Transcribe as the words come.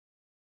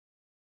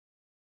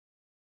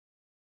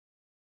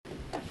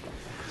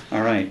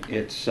All right,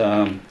 it's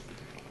May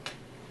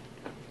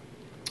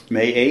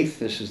 8th.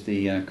 This is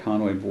the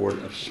Conway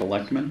Board of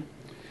Selectmen,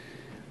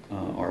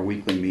 our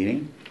weekly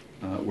meeting.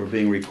 We're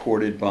being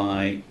recorded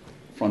by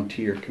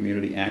Frontier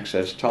Community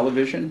Access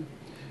Television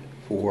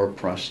for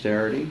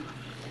posterity.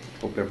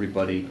 Hope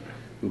everybody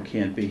who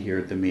can't be here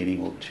at the meeting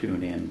will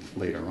tune in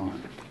later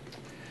on.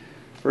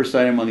 First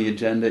item on the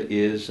agenda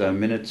is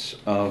minutes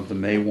of the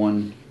May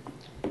 1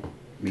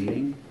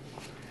 meeting.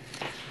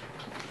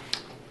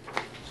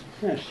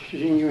 Yes,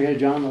 seeing you here,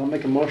 John, I'll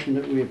make a motion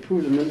that we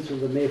approve the minutes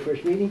of the May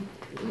 1st meeting.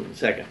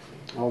 Second.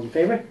 All in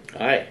favor?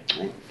 Aye.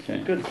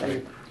 Okay. Good.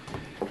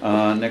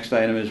 Next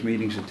item is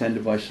meetings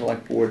attended by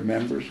select board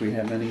members. We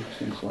have any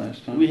since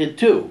last time? We had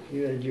two.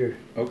 You had your...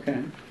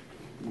 Okay.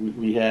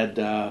 We had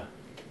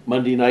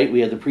Monday night.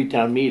 We had the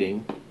pre-town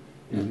meeting.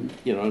 Mm-hmm.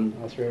 You know,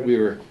 and we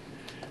were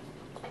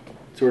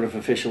sort of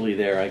officially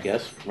there, I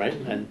guess, right?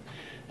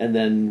 And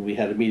then we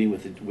had a meeting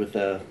with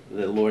the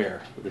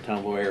lawyer, with the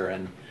town lawyer,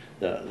 and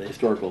the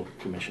historical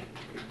commission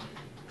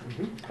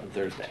on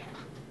Thursday.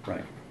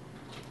 Right.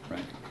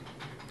 Right.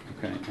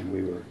 Okay. And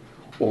we were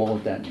all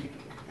at that meeting.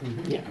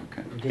 Mm-hmm. Yeah.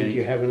 Okay. Did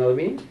you have another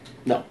meeting?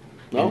 No.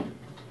 No.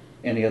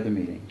 Any other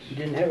meetings? You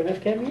didn't have an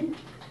FCAT meeting?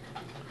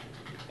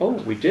 Oh,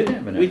 we did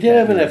have an FCAT. We did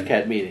have an meeting.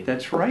 FCAT meeting.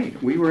 That's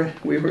right. We were at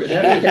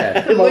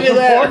FCAT. Look at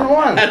that.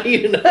 One. How do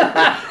you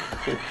know?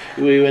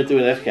 We went to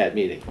an FCAT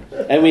meeting,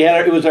 and we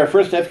had it was our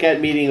first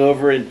FCAT meeting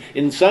over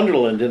in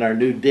Sunderland in our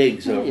new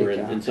digs over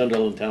in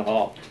Sunderland Town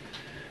Hall.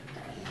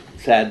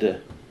 Sad to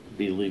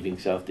be leaving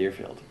South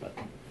Deerfield, but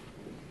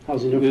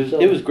How's the new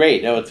facility? it was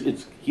great. No,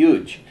 it's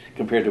huge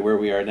compared to where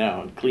we are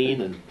now, and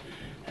clean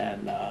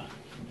and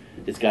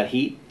it's got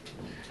heat.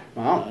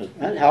 Wow,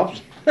 that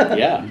helps.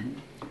 Yeah.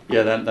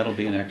 Yeah, that'll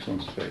be an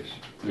excellent space.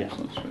 Yeah.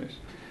 Excellent space.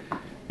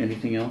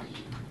 Anything else?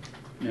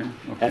 Yeah.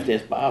 Have to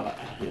ask Bob.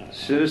 Yeah.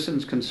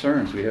 Citizens'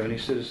 concerns. Do we have any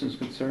citizens'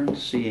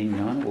 concerns? Seeing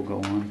none, we'll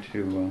go on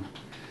to.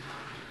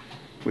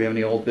 We have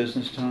any old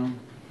business, Tom?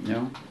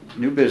 No.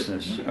 New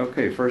business.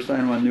 Okay. First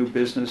item on new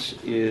business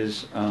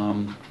is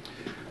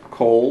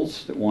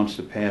Coles that wants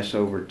to pass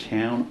over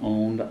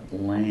town-owned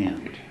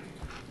land.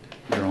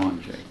 You're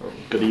on, Jake.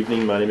 Good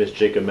evening. My name is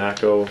Jacob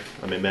Macco.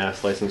 I'm a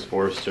Mass licensed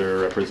forester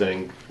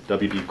representing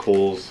W.B.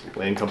 Coles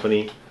Land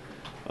Company,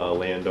 a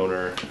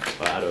landowner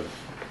out of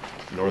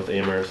North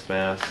Amherst,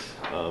 Mass.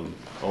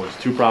 Owns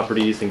two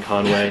properties in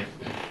Conway.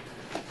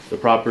 The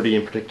property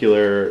in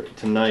particular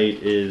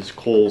tonight is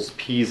Coles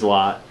Pease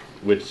Lot,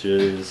 which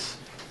is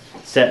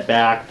set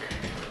back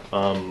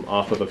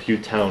off of a few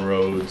town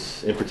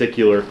roads, in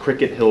particular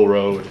Cricket Hill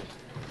Road.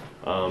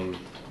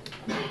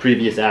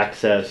 Previous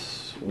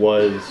access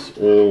was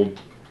old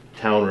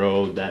town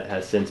road that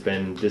has since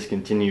been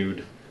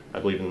discontinued, I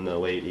believe in the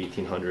late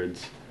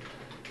 1800s.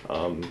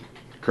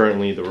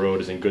 Currently the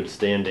road is in good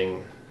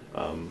standing.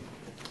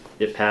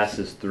 It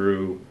passes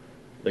through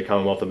the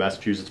Commonwealth of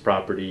Massachusetts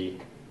property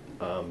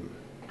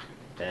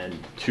and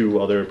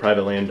two other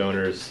private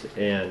landowners,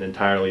 and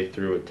entirely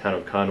through a town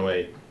of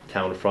Conway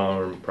town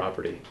farm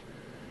property.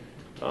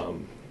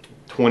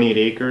 28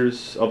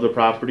 acres of the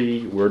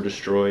property were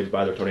destroyed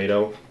by the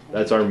tornado.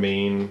 That's our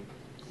main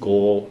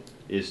goal,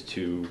 is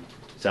to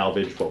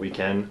salvage what we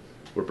can.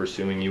 We're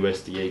pursuing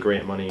USDA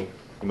grant money.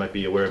 You might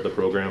be aware of the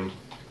program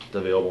that's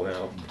available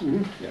now.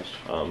 Mm-hmm. Yes.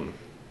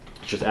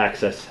 Just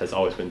access has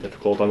always been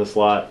difficult on this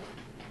lot,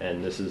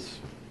 and this is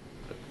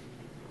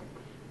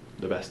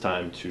the best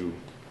time to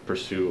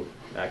pursue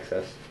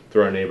access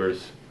through our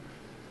neighbors.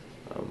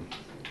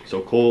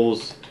 So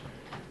Coles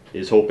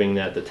is hoping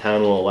that the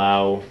town will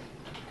allow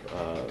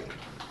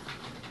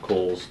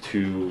Coles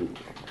to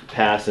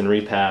pass and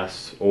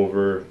repass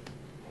over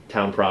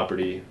town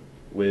property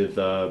with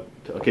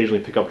occasionally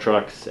pickup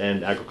trucks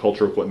and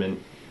agricultural equipment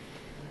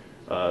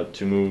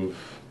to move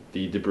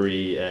the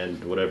debris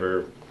and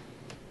whatever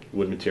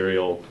wood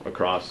material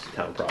across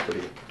town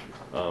property.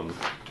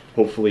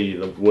 Hopefully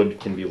the wood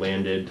can be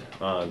landed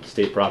on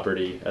state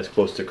property as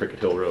close to Cricket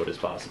Hill Road as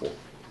possible.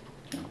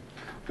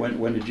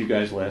 When did you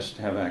guys last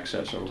have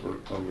access over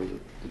the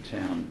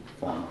town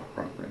farm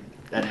property?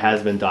 That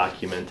has been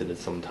documented at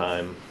some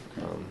time.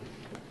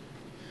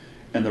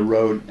 And the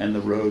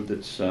road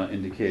that's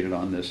indicated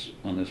on this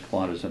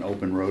plot is an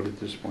open road at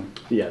this point?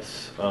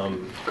 Yes.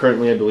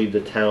 Currently I believe the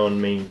town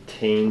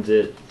maintains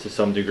it to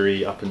some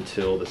degree up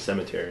until the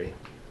cemetery.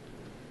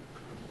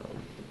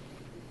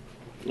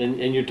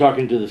 And you're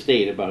talking to the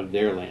state about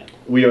their land.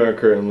 We are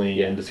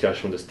currently in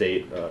discussion with the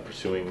state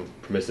pursuing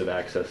permissive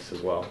access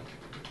as well.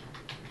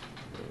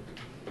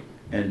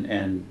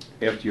 And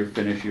after you're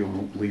finished,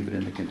 you'll leave it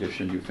in the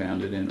condition you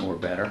found it in, or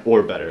better?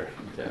 Or better,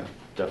 yeah,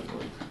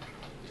 definitely.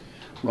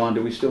 Ron,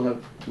 do we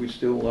still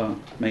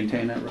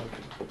maintain that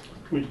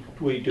road?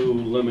 We do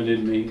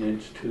limited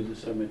maintenance to the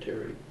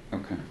cemetery.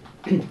 Okay.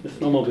 The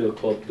snowmobile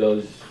club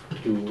does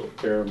do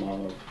a fair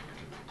amount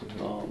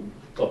of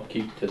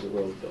upkeep to the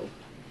road, though.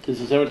 Does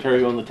the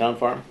cemetery own the town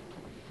farm?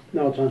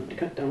 No, it's on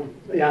town.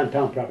 Yeah, on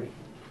town property.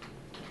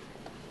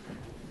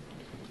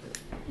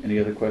 Any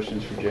other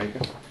questions for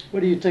Jacob? What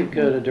do you think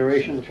the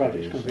duration of the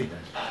project is going to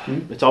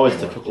be? It's always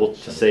difficult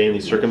to say in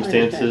these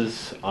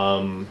circumstances.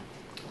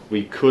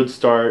 We could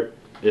start,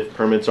 if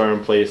permits are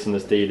in place and the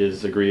state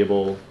is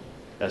agreeable,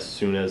 as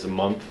soon as a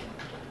month.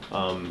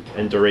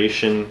 And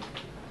duration,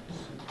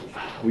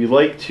 we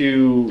like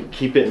to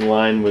keep it in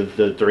line with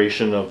the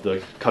duration of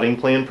the cutting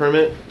plan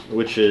permit,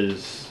 which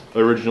is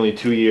originally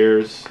 2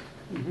 years,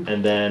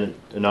 and then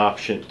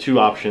two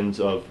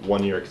options of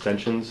 1-year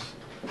extensions,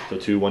 so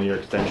 2 1-year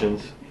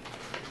extensions.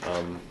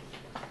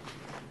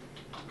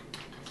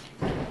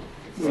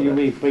 Will you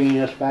be bringing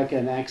us back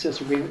an access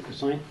agreement to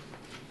sign?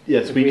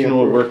 Yes, If we we can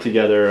approve. work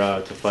together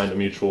to find a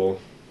mutual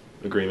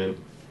agreement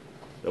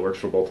that works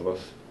for both of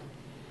us.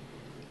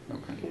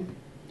 Okay.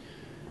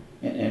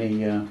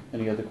 Any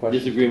other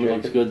questions? This agreement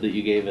looks Jacob? good that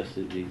you gave us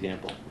the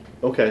example.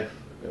 Okay,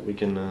 we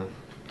can.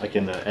 I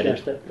can edit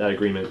Just it. that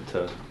agreement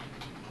to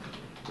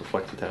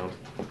reflect the town.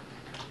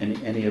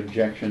 Any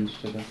objections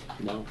to that?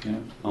 No? Yeah.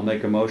 I'll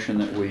make a motion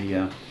that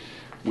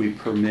we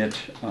permit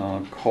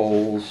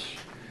Coles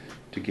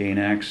to gain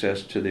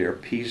access to their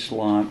piece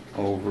lot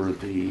over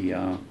the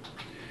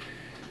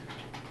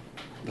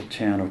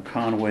town of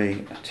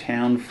Conway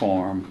Town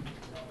Farm,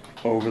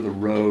 over the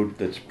road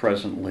that's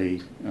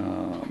presently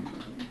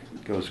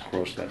goes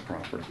across that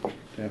property. Do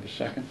you have a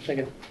second?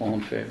 Second. All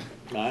in favor?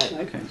 All right.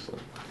 Okay.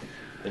 Excellent.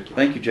 Thank you.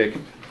 Thank you,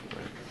 Jacob.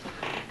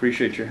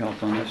 Appreciate your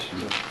help on this.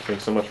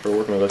 Thanks so much for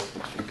working with us.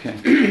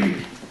 Okay.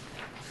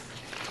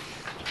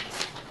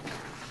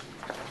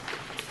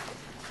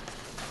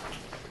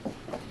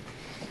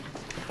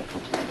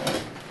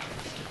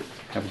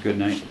 Have a good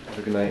night. Have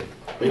a good night.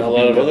 There's a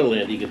lot of other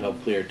land you could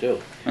help clear too.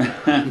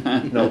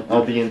 No,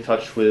 I'll be in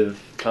touch with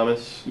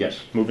Thomas. Yes.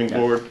 Moving Yeah.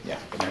 forward. Yeah.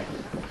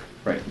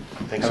 Right.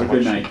 Thanks Have so a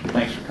good much. night.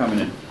 Thanks for coming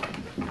in.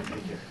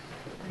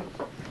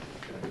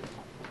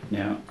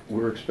 Now,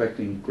 we're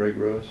expecting Greg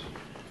Rose.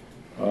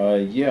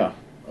 Yeah.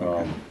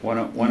 Why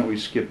don't we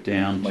skip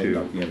down Might to,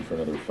 not be in for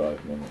another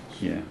 5 minutes.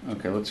 yeah,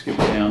 okay, let's skip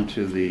down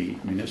to the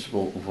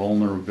municipal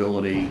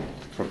vulnerability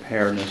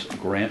preparedness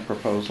grant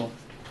proposal.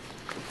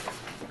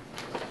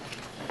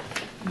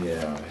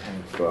 Yeah,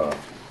 I have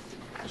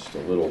just a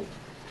little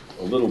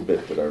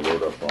bit that I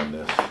wrote up on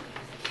this.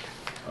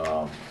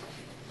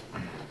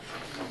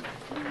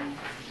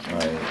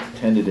 I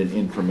attended an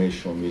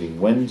informational meeting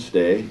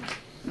Wednesday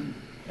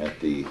at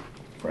the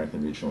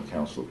Franklin Regional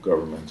Council of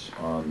Governments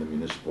on the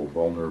Municipal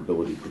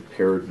Vulnerability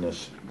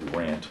Preparedness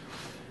Grant,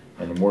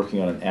 and I'm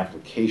working on an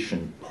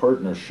application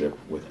partnership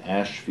with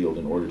Ashfield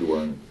in order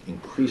to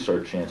increase our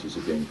chances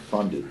of getting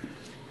funded,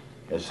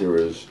 as there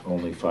is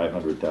only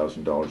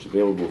 $500,000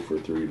 available for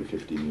 30 to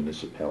 50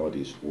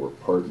 municipalities or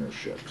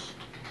partnerships.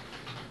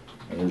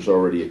 And there's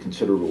already a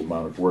considerable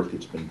amount of work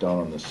that's been done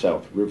on the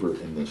South River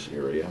in this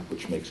area,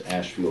 which makes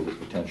Ashfield a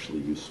potentially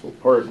useful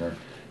partner,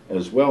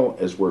 as well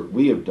as work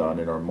we have done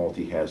in our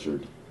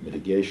multi-hazard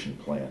mitigation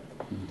plan.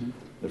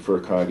 The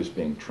FERCOG is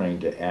being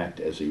trained to act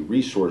as a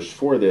resource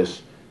for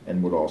this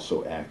and would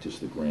also act as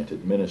the grant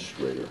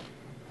administrator.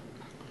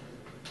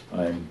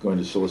 I'm going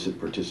to solicit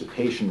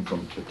participation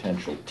from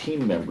potential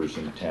team members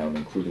in town,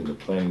 including the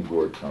Planning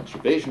Board,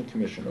 Conservation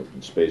Commission,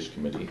 Open Space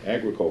Committee,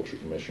 Agriculture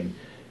Commission,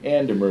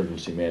 and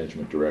Emergency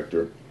Management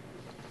Director,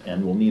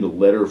 and we'll need a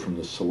letter from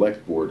the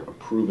Select Board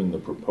approving the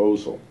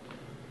proposal.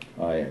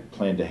 I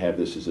plan to have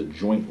this as a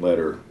joint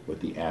letter with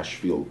the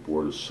Ashfield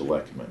Board of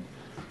Selectmen.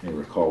 You may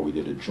recall we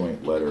did a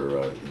joint letter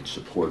in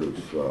support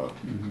of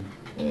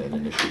an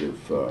initiative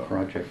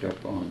Project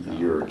up on. a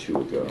year or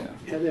two ago. Yeah.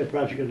 Yeah, they're a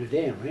project on the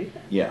dam, right?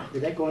 Yeah.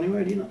 Did that go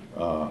anywhere, do you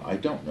know? I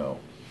don't know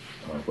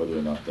whether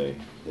or not they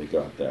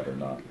got that or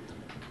not.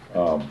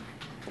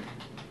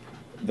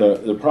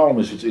 The problem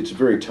is it's a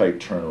very tight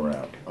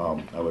turnaround.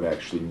 I would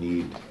actually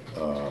need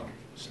a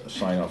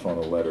sign off on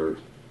a letter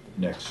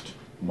next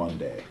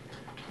Monday.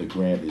 The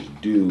grant is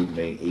due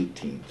May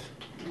 18th.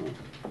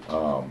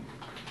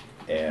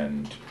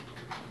 And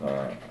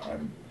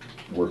I'm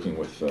working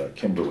with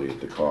Kimberly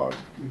at the COG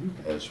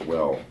as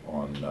well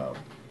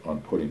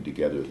on putting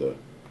together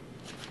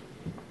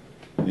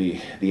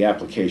the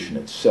application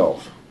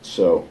itself.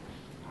 So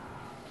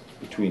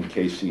between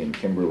Casey and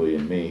Kimberly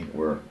and me,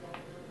 we're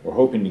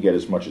hoping to get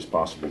as much as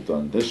possible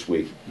done this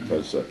week,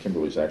 because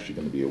Kimberly's actually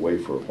going to be away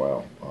for a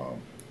while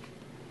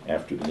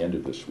after the end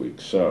of this week.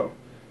 So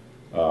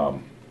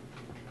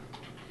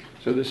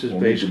So this is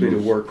We'll need to basically to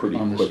move work pretty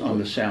on the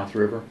quickly. South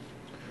River?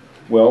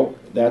 well,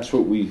 that's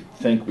what we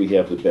think we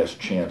have the best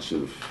chance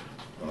of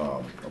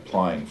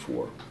applying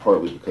for,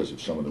 partly because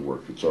of some of the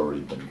work that's already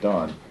been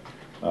done.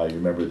 You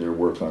remember their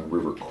work on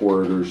river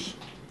corridors,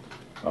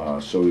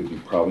 so we'd be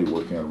probably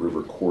working on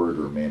river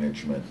corridor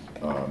management,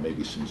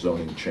 maybe some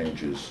zoning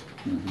changes,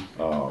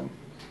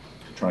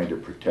 trying to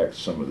protect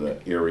some of the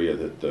area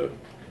that the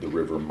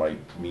river might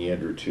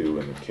meander to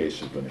in the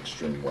case of an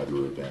extreme weather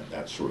event,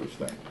 that sort of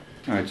thing.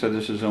 All right, so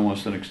this is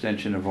almost an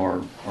extension of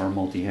our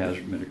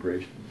multi-hazard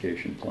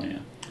mitigation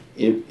plan.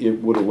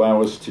 It would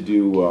allow us to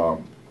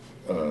do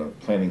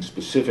planning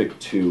specific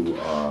to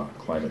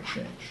climate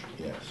change,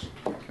 yes.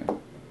 Okay. All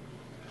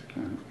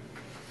right.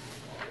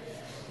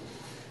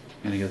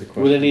 Any other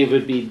questions? Would any of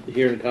it be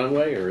here in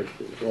Conway, or is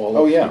it all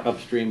Oh, yeah.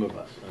 upstream of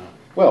us?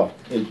 Well,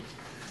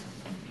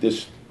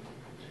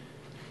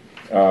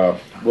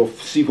 we'll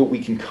see what we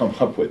can come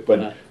up with,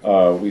 but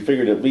we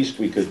figured at least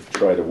we could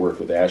try to work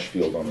with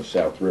Ashfield on the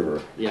South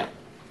River, Yeah.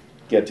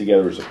 get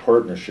together as a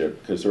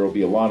partnership, because there will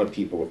be a lot of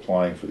people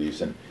applying for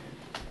these. And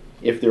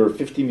if there are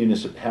 50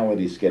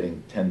 municipalities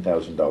getting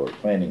 $10,000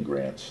 planning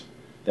grants,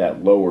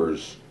 that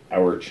lowers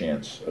our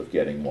chance of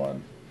getting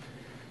one.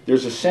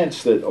 There's a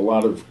sense that a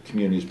lot of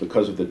communities,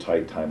 because of the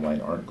tight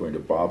timeline, aren't going to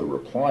bother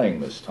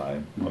applying this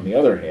time. On the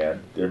other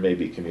hand, there may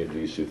be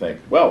communities who think,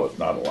 well, if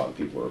not a lot of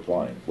people are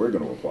applying, we're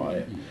going to apply.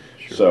 And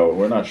Sure. so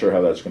we're not sure how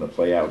that's going to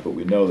play out, but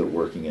we know that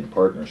working in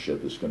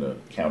partnership is going to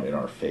count in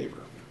our favor.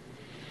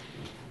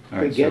 All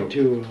We right, get so-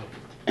 to,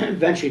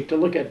 eventually, to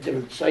look at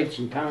different sites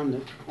in town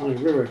that- on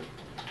the river,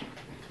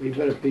 we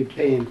better be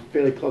paying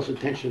fairly close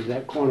attention to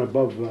that corner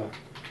above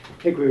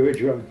Hickory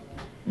Ridge Road.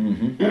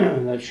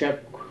 Mm-hmm. That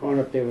sharp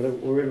corner up there where the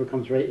river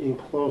comes right in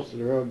close to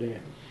the road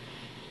there.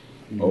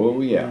 Oh,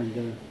 yeah.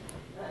 And,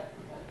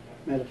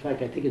 matter of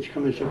fact, I think it's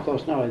coming so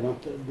close now, I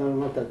don't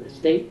know if that the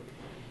state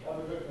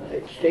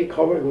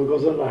culvert that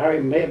goes under the highway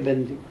may have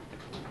been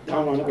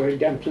down on it where it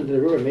dumps into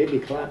the river, maybe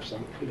collapsed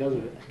because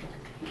of it.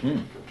 Hmm.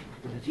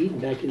 It's eating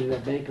back into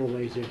that bank a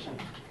ways there,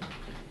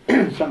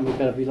 so something we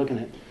better be looking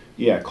at.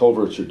 Yeah,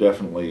 culverts are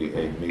definitely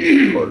a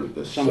major part of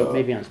this. Some of it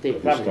may be on state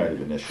of this property. kind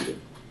of initiative.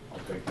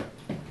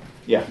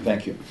 Yeah,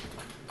 thank you.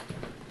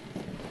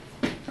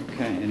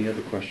 Okay, any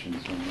other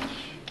questions on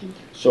this?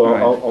 So All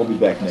right. I'll be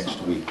back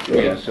next week.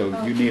 Yeah, so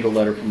you need a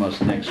letter from us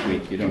next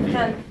week. You don't need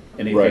Right.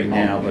 anything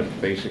now, but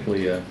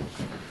basically,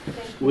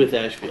 With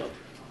Ashfield.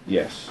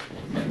 Yes.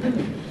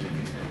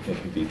 It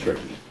can be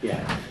tricky.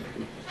 Yeah.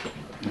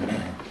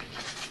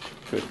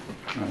 good.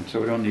 All right, so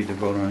we don't need to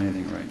vote on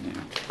anything right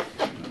now.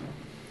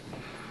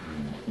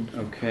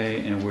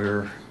 Okay, and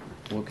we're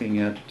looking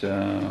at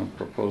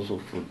proposal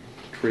for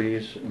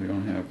trees. We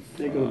don't have.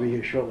 They're gonna be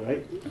here shortly,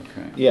 right?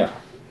 Okay. Yeah,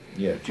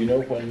 yeah. Do you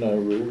know when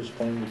Rue was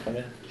planning to come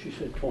in? She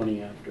said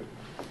 20 after.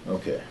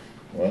 Okay,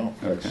 well,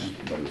 that's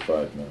Okay. another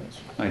 5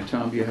 minutes. All right,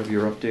 Tom, do you have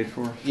your update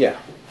for us? Yeah.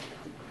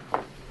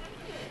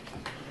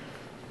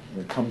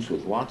 It comes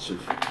with lots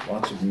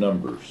of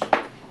numbers.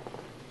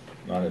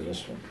 Not in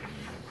this one.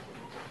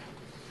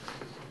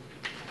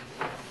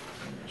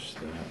 There's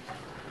that.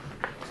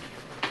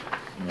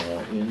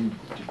 In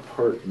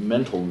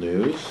departmental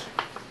news,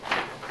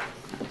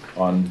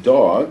 on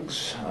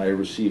dogs, I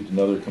received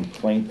another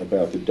complaint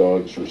about the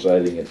dogs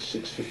residing at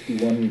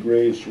 651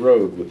 Graves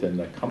Road with an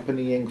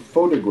accompanying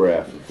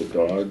photograph of the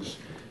dogs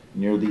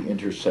near the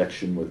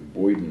intersection with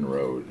Boyden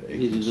Road. a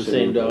These are the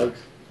same considerable dogs?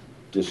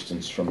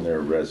 distance from their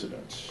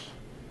residence.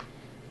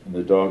 And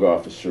the dog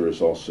officer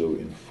is also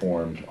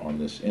informed on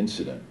this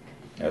incident.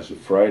 As of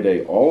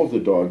Friday, all of the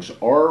dogs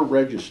are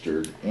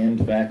registered and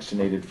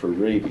vaccinated for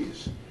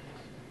rabies.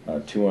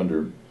 2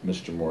 under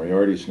Mr.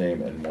 Moriarty's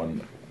name and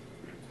 1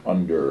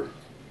 under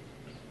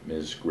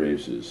Ms.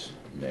 Graves's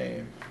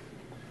name.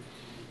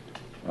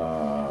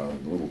 A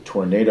little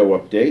tornado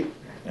update.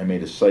 I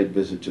made a site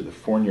visit to the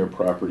Fournier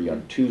property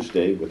on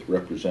Tuesday with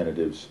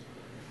representatives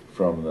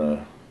from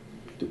the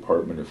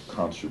Department of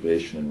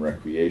Conservation and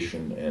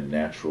Recreation and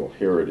Natural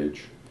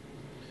Heritage.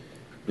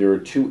 There are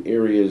 2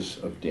 areas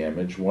of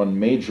damage, one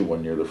major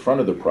one near the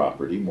front of the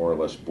property, more or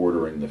less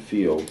bordering the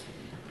field,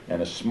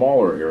 and a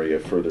smaller area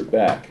further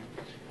back.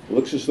 It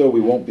looks as though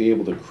we won't be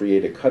able to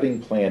create a cutting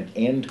plan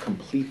and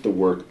complete the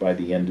work by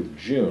the end of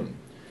June,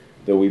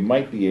 though we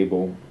might be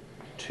able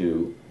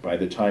to by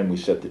the time we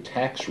set the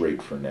tax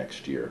rate for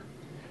next year.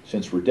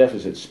 Since we're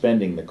deficit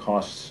spending, the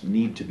costs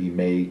need to be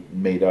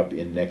made up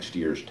in next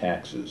year's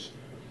taxes,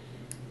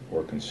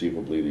 or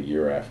conceivably the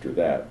year after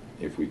that,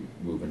 if we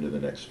move into the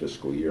next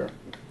fiscal year.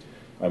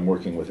 I'm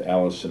working with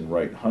Allison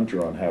Wright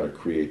Hunter on how to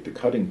create the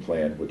cutting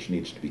plan, which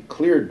needs to be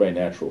cleared by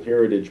Natural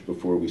Heritage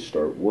before we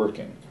start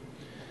working.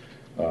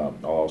 I'll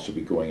also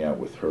be going out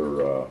with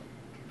her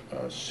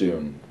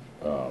soon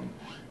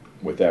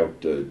without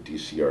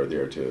DCR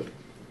there to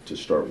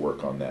start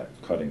work on that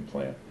cutting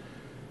plan.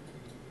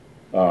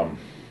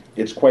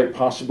 It's quite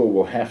possible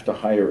we'll have to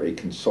hire a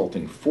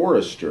consulting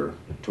forester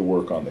to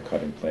work on the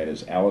cutting plan,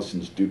 as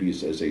Allison's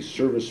duties as a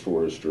service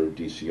forester of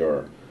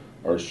DCR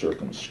are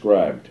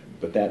circumscribed,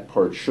 but that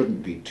part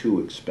shouldn't be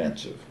too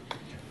expensive.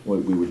 We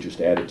would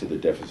just add it to the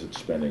deficit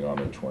spending on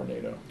the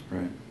tornado.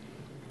 Right.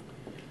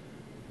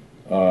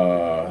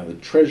 The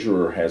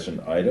treasurer has an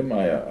item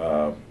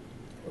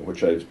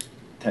which I've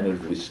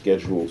tentatively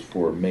scheduled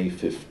for May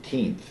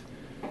 15th,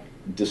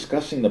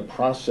 discussing the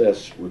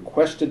process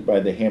requested by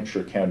the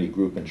Hampshire County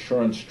Group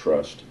Insurance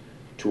Trust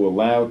to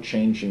allow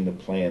changing the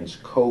plan's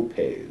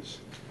co-pays,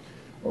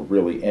 or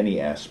really any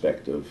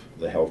aspect of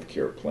the health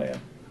care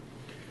plan.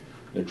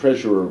 The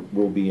treasurer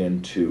will be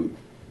in to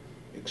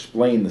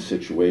explain the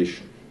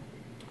situation.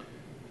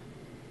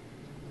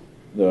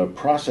 The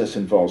process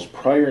involves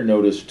prior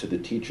notice to the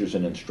teachers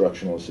and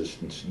instructional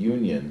assistants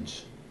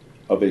unions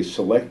of a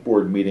select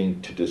board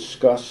meeting to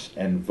discuss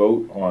and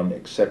vote on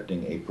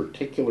accepting a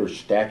particular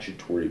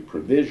statutory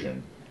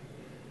provision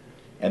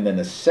and then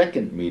a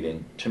second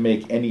meeting to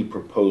make any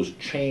proposed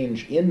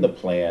change in the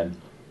plan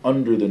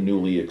under the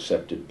newly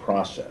accepted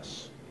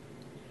process,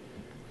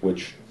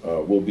 which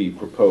will be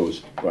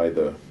proposed by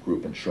the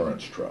group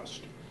insurance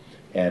trust.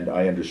 And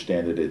I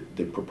understand that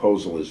the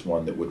proposal is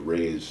one that would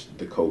raise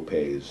the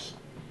co-pays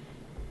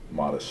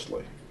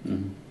modestly.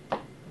 Mhm.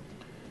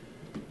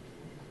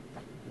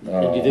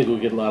 And do you think we'll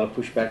get a lot of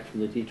pushback from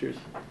the teachers?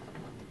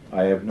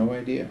 I have no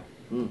idea.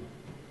 Hmm.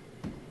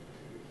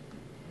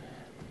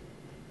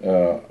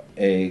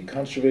 A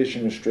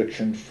conservation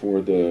restriction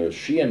for the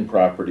Sheehan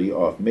property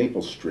off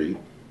Maple Street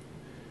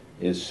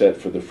is set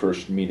for the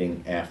first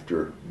meeting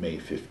after May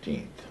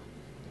 15th,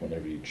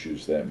 whenever you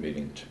choose that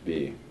meeting to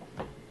be.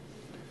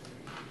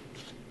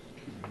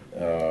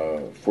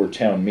 For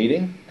town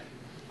meeting,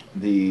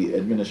 the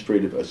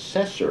administrative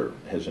assessor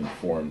has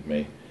informed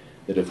me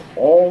that if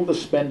all the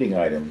spending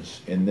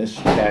items in this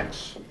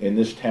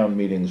town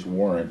meeting's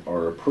warrant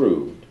are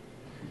approved,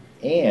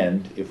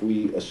 and if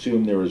we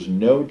assume there is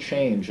no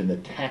change in the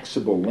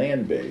taxable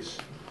land base,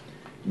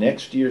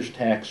 next year's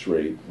tax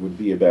rate would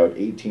be about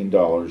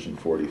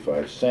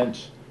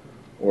 $18.45,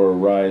 or a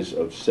rise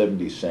of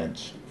 70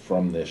 cents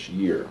from this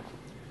year.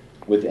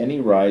 With any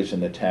rise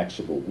in the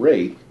taxable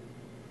rate,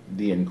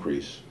 the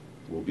increase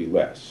will be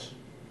less.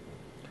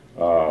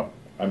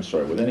 I'm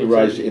sorry, with any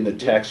rise in the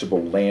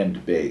taxable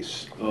land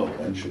base,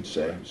 I should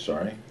say,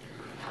 sorry,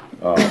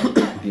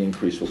 the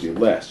increase will be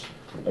less.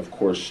 Of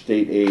course,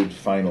 state aid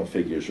final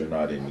figures are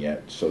not in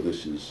yet, so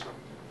this is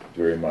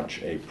very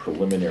much a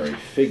preliminary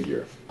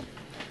figure.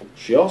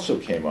 She also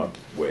came up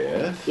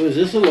with... So is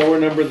this a lower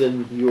number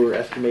than you were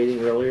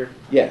estimating earlier?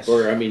 Yes.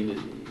 Or, I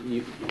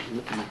mean,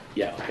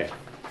 yeah, okay.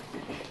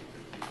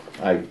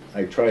 I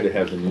try to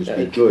have the news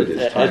be good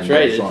as time That's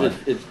right, goes on.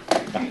 it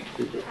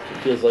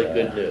feels like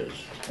good news.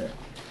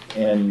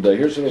 And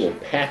here's a little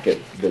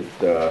packet that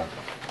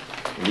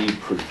Lee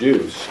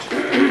produced.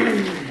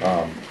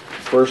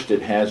 First,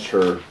 it has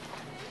her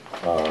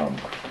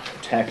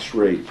tax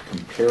rate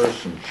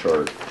comparison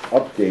chart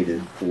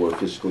updated for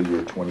fiscal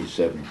year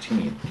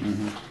 2017.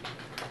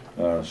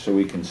 Mhm. So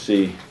we can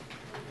see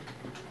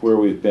where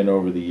we've been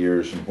over the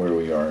years and where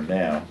we are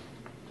now.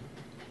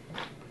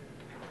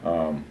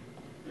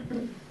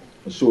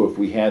 So if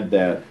we had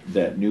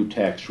that new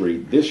tax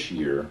rate this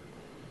year,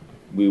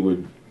 we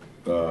would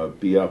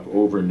be up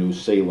over New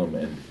Salem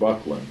and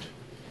Buckland.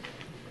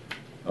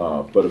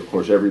 But of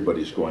course,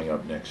 everybody's going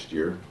up next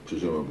year,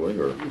 presumably,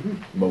 or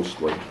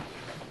mostly.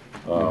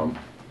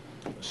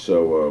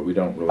 So we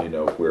don't really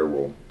know where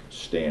we'll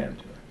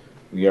stand.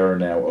 We are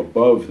now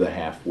above the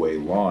halfway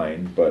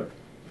line, but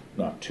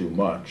not too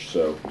much.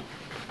 So,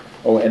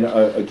 and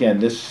again,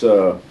 these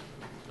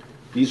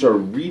are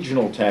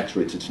regional tax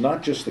rates. It's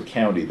not just the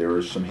county. There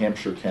are some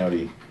Hampshire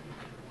County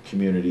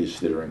communities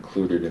that are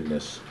included in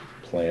this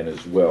plan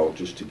as well,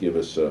 just to give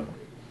us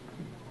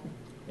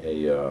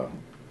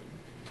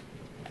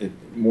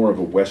more of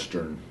a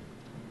Western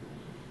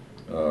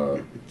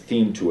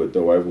theme to it,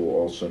 though I will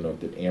also note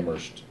that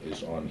Amherst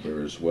is on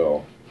here as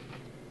well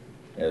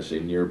as a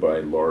nearby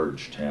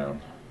large town.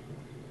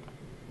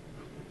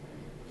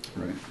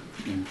 Right.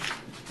 Yeah.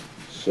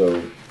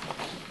 So,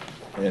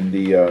 and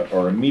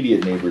our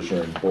immediate neighbors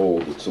are in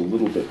bold. It's a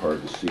little bit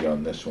hard to see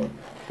on this one.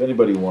 If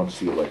anybody wants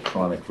the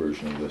electronic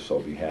version of this,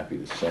 I'll be happy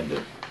to send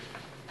it.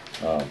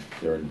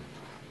 They're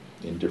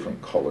in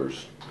different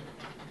colors.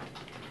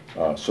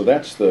 So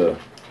that's the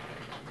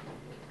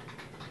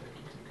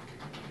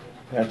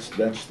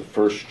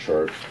first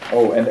chart.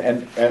 Oh,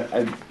 and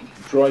I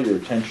draw your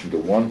attention to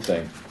one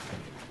thing.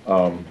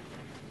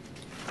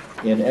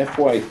 In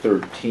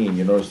FY13,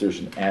 you notice there's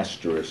an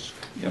asterisk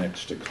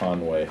next to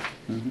Conway.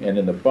 Mhm. And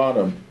in the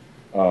bottom,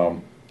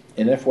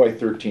 in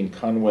FY13,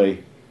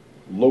 Conway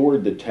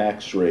lowered the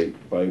tax rate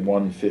by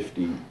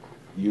 $150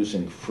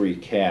 using free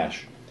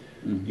cash.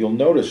 Mhm. You'll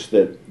notice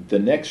that the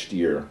next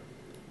year,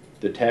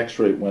 the tax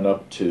rate went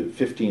up to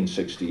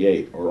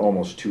 $15.68, or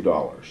almost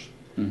 $2.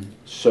 Mhm.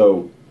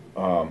 So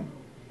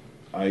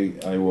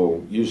I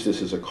will use this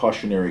as a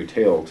cautionary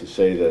tale to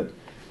say that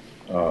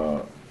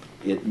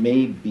it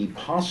may be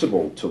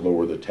possible to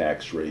lower the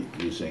tax rate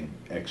using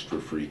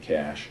extra free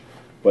cash,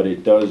 but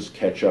it does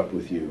catch up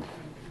with you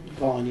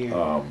Following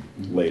year.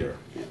 later.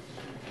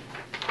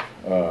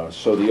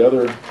 So the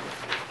other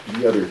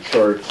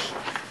charts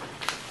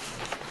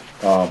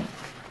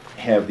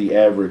have the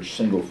average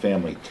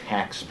single-family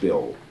tax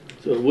bill.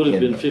 So it would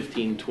have been In-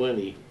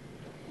 1520.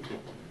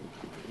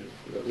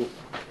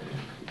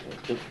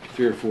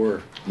 3 or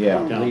 4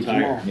 Yeah, towns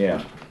higher.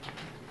 yeah.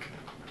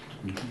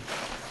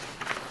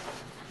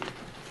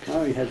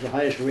 Conway has the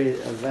highest rate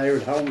of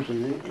valued homes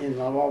in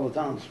all the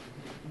towns.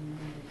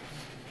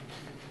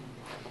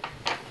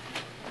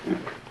 Does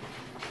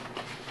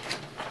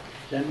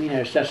that mean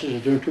our assessors are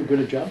doing too good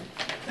a job?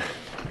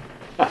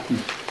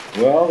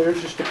 Well, they're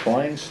just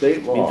applying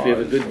state law. Means we have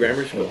a good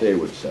grammar is school. what they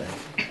would say.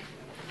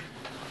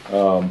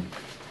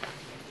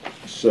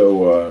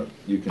 So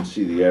you can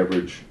see the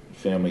average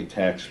family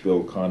tax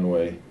bill.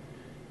 Conway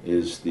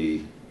is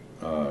the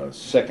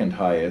second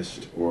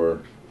highest,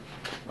 or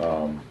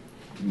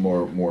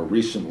more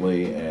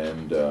recently,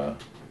 and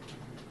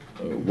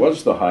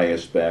was the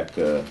highest back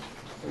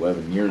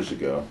 11 years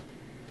ago.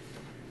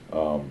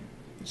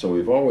 So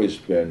we've always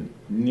been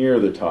near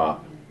the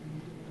top.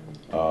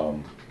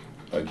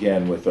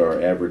 Again, with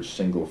our average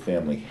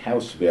single-family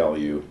house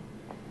value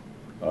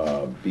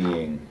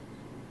being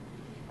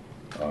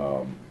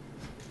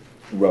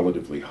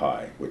relatively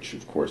high, which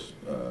of course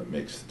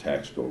makes the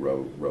tax bill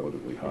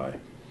relatively high.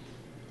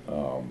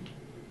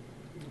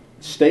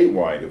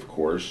 Statewide, of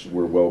course,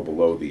 we're well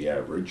below the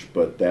average,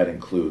 but that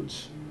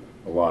includes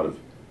a lot of,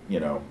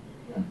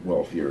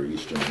 wealthier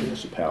eastern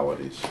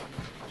municipalities.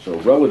 So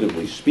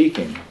relatively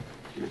speaking,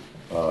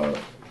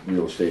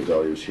 real estate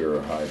values here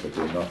are high, but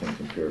they're nothing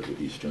compared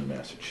with eastern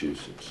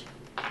Massachusetts.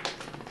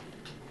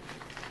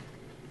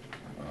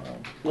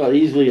 Well,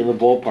 easily in the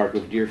ballpark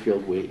of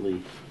Deerfield,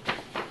 Whately,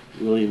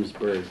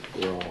 Williamsburg,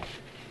 we're all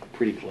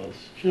pretty close.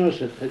 You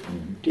notice that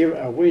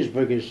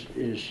Williamsburg is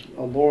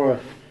a lower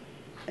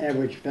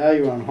average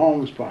value on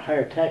homes but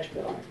higher tax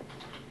bill.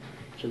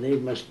 So I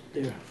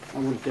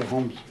wonder if their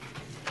homes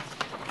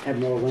have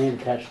more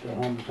land attached to the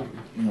home or something.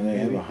 They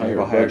have a They have higher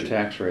a higher budget.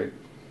 tax rate.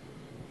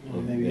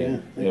 Well, maybe, yeah.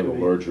 They have a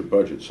larger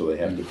budget, so they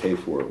have to pay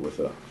for it with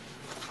a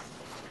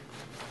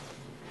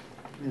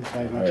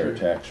higher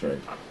tax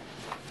rate.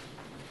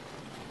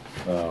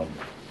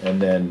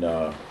 And then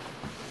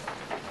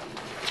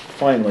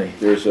finally,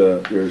 there's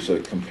a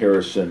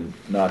comparison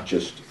not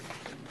just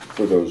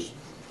for those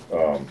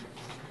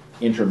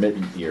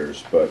intermittent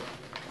years, but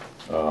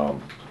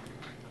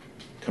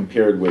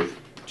compared with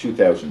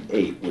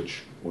 2008,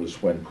 which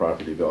was when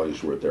property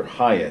values were at their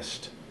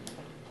highest.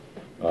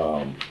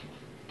 And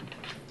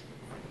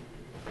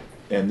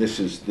this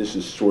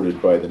is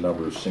sorted by the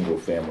number of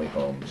single-family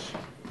homes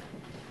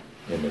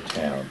in the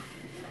town.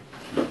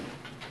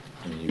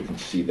 And you can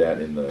see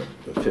that in the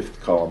fifth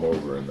column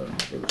over in the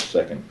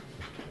second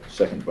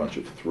bunch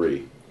of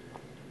three.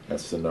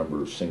 That's the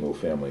number of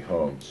single-family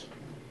homes.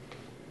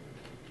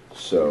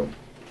 So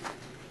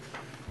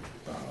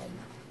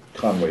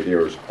Conway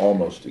there is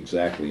almost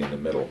exactly in the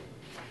middle.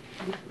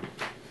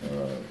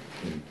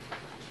 In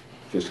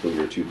fiscal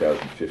year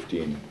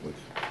 2015, with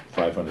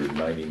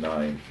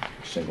 599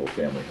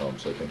 single-family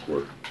homes, I think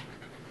we're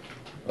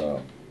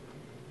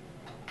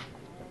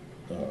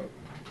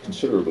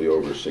considerably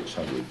over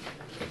 600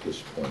 at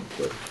this point,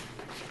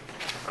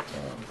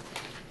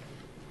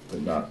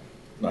 but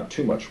not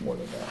too much more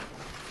than that.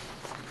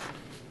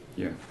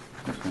 Yeah.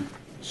 Okay.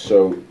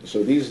 So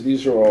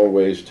these are all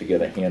ways to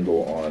get a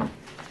handle on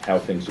how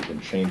things have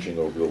been changing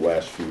over the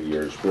last few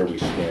years, where we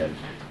stand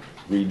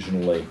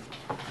regionally.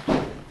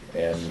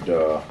 And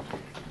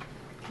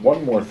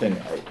one more thing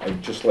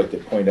I'd just like to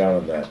point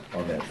out on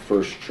that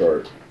first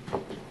chart.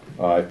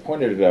 I've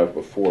pointed it out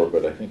before,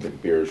 but I think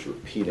it bears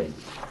repeating.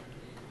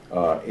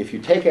 If you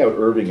take out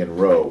Irving and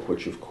Rowe,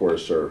 which of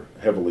course are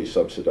heavily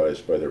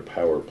subsidized by their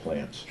power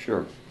plants.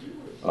 Sure.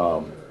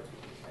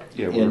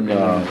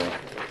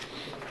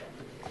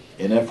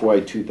 In FY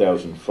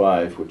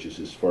 2005, which is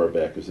as far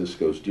back as this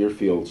goes,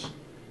 Deerfield's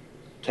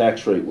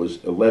tax rate was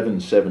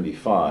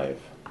 1175,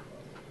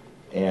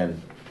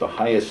 and the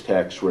highest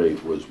tax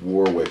rate was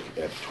Warwick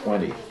at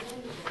 20.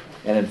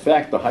 And in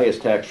fact, the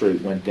highest tax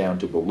rate went down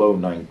to below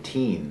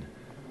 19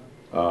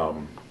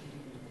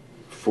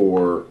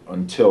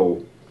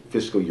 until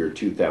fiscal year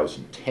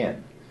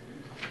 2010.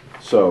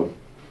 So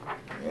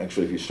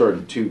actually, if you start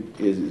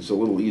it's a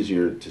little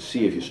easier to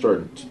see if you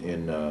start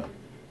in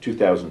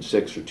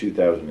 2006 or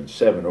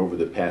 2007. Over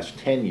the past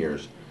 10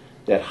 years,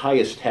 that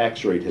highest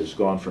tax rate has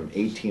gone from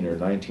 $18 or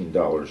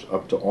 $19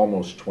 up to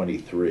almost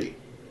 23.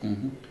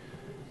 Mm-hmm.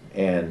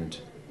 And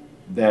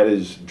that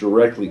is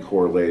directly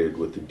correlated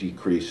with the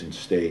decrease in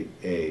state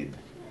aid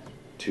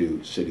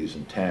to cities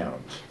and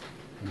towns.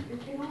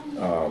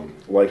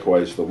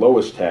 Likewise, the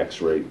lowest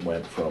tax rate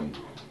went from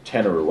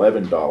 $10 or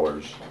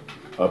 $11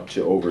 up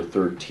to over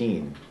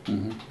 13.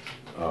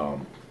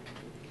 Mm-hmm.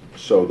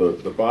 So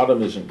the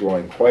bottom isn't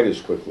growing quite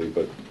as quickly,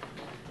 but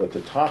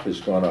the top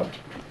has gone up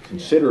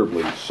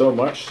considerably, so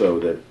much so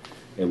that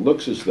it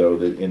looks as though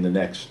that in the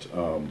next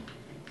 4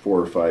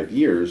 or 5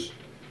 years,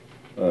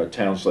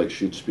 towns like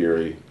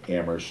Shutesbury,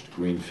 Amherst,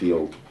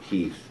 Greenfield,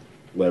 Heath,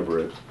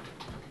 Leverett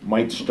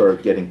might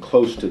start getting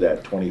close to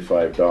that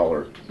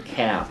 $25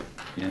 cap,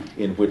 Yeah.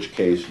 in which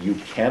case you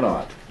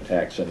cannot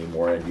tax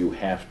anymore and you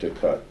have to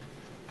cut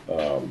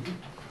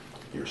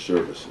your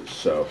services.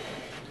 So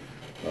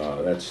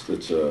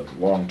that's a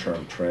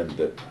long-term trend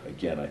that,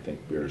 again, I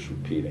think bears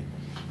repeating.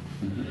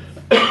 Mm-hmm.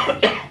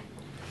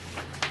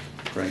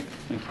 Great.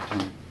 Thank you,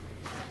 Tom.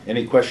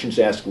 Any questions,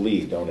 ask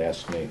Lee, don't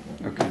ask me.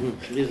 Okay.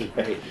 This is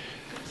great.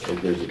 So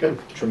there's a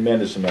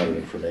tremendous amount of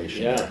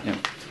information. Yeah. Yeah.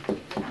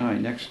 All right,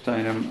 next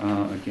item,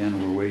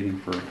 again, we're waiting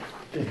for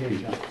They're here,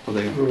 John. Oh,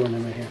 they, Ruin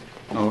them right here.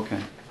 oh,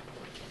 okay.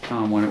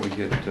 Tom, why don't we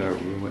get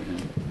Rue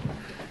in?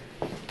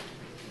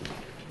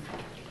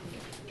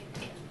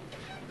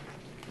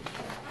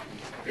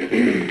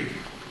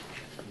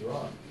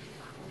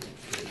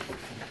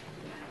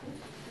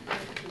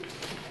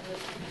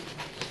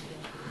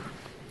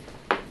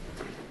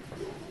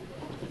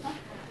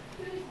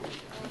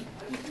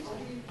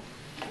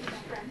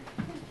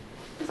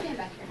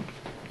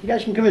 You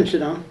guys can come in, sit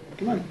down.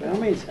 Come on, by all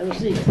means, have a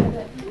seat.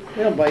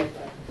 We don't bite.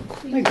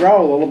 We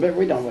growl a little bit,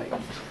 we don't bite.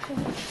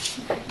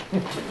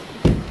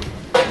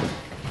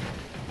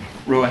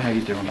 Roy, how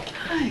you doing?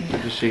 Hi.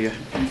 Good to see you.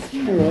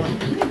 Hey, Roy.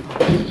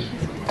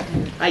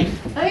 Hi.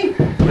 Hi.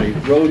 My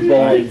road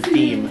bowling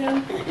team.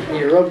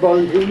 Your road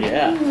bowling team?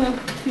 Yeah.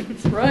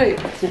 That's right.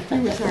 He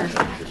was our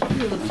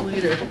fearless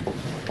leader.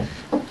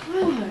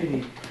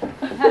 Hi.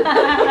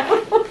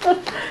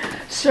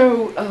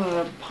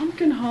 So,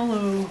 Pumpkin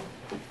Hollow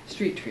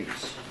street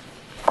trees.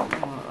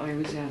 I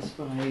was asked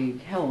by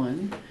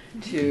Helen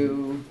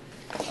to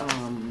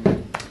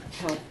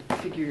help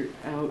figure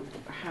out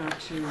how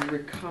to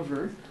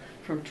recover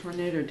from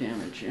tornado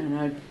damage. And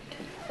I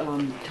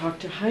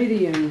talked to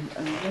Heidi and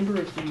a number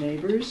of the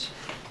neighbors,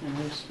 and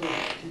I spoke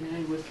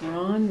today with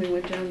Ron. We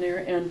went down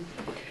there and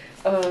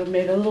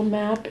made a little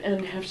map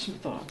and have some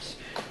thoughts.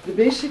 The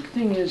basic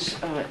thing is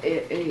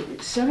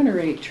 7 or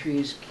 8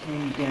 trees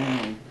came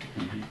down,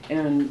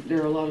 and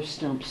there are a lot of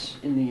stumps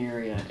in the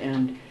area.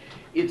 And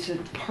it's a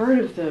part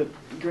of the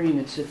green.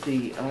 It's at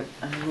the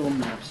little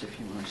maps if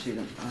you want to see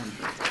them on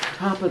the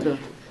top of the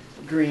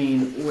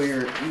green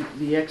where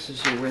the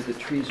X's are where the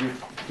trees are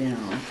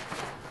down.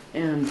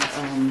 And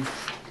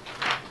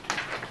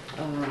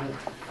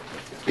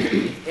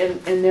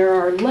and there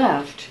are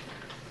left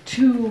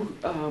 2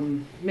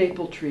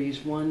 maple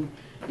trees, one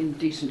in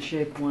decent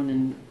shape, one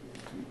in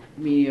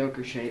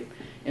mediocre shape,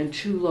 and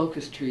 2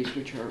 locust trees,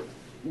 which are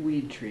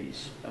weed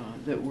trees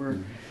that were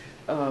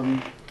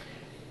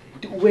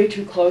way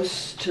too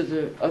close to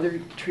the other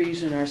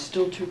trees and are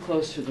still too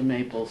close to the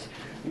maples.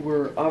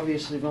 Were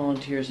obviously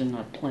volunteers and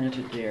not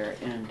planted there,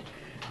 and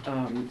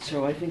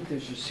so I think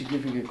there's a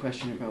significant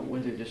question about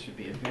whether this would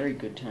be a very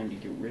good time to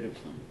get rid of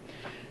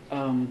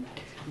them.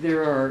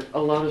 There are a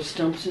lot of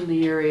stumps in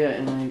the area,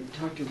 and I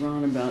talked to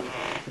Ron about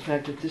the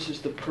fact that this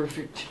is the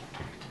perfect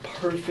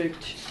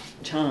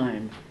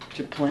time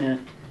to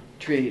plant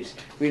trees.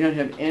 We don't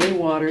have any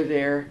water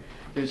there.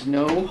 There's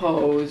no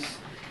hose.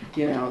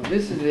 You know,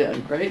 this is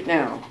it right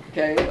now,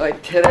 okay,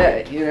 like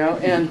today, you know,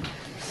 and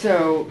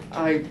so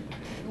I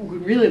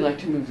would really like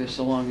to move this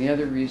along. The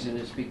other reason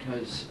is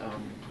because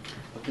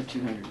of the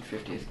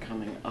 250th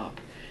coming up.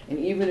 And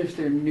even if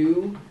they're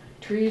new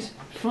trees,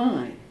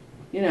 fine.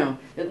 You know,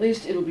 at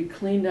least it'll be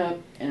cleaned up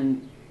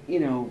and, you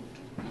know,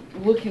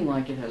 looking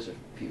like it has a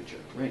future.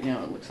 Right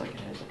now it looks like it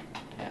has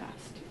a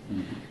past.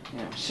 You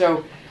know,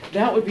 so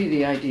that would be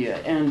the idea.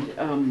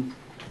 And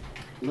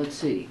let's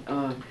see,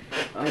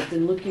 I've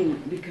been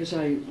looking, because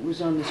I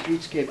was on the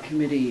streetscape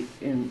committee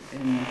in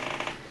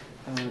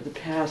the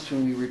past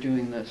when we were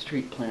doing the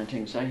street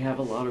plantings. I have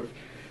a lot of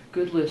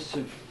good lists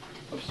of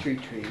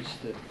street trees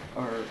that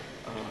are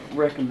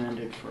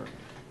recommended for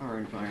our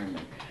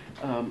environment.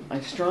 I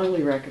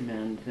strongly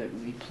recommend that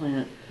we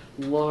plant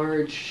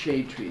large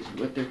shade trees,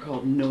 what they're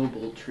called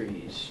noble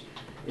trees,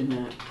 in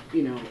that,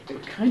 you know,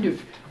 kind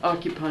of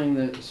occupying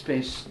the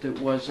space that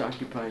was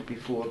occupied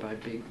before by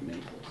big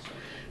maples.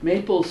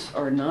 Maples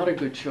are not a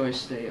good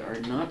choice. They are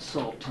not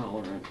salt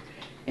tolerant,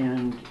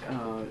 and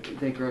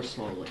they grow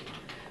slowly.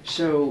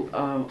 So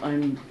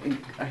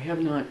I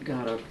have not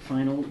got a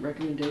final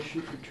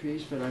recommendation for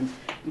trees, but I'm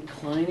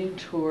inclining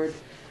toward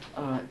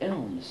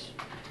elms.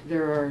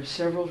 There are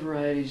several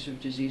varieties of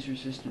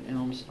disease-resistant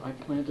elms. I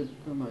planted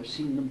them. I've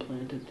seen them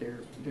planted.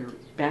 They're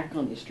back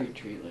on the street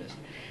tree list,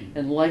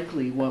 and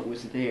likely what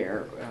was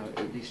there,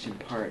 at least in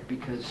part,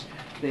 because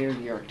they are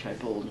the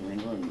archetypal New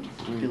England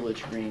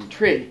village green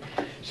tree.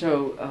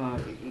 So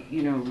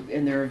you know,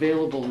 and they're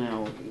available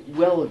now,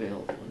 well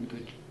available in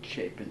good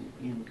shape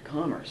in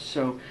commerce.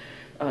 So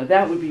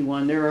that would be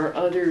one. There are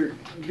other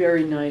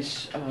very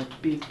nice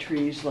beech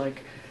trees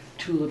like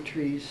tulip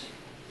trees,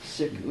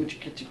 which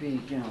get to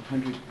be, you know,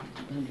 100,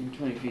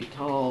 120 feet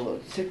tall.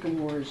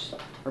 Sycamores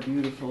are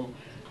beautiful.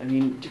 I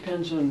mean, it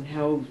depends on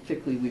how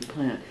thickly we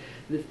plant.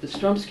 If the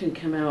stumps can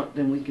come out,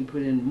 then we can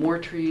put in more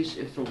trees.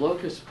 If the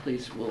locust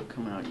please will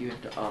come out, you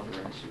have to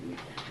authorize that we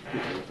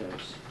get rid of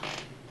those.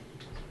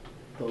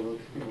 The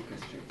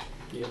locust trees.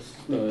 Yes,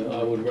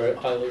 I would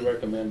highly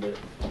recommend that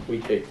we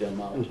take them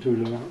out. Those 2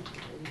 of them.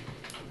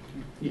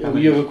 You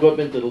have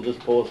equipment that'll just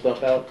pull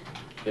stuff out?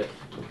 Yes.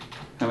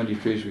 How many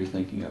trees were you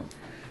thinking of?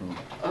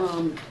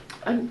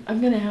 I'm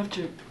going to have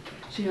to,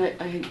 see,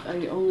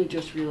 I only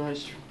just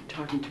realized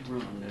talking to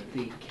Ron that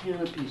the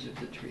canopies of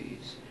the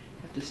trees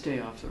have to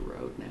stay off the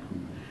road now,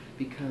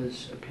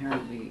 because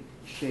apparently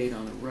shade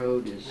on a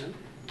road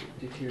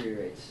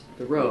deteriorates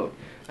the road.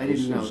 I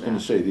didn't know that. I was going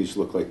to say, these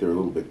look like they're a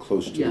little bit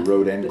close to Yeah. the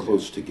road and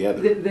close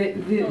together.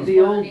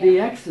 The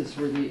X's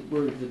were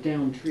the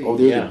down trees. Oh,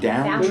 they're Yeah. the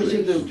down Those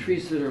trees. are the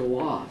trees that are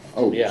lost.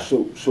 Oh, Yeah.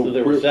 so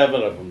there were where,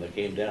 7 of them that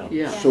came down.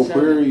 Yeah. so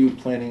seven. where are you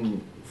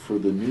planting for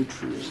the new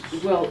trees?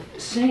 Well,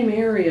 same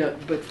area,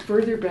 but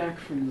further back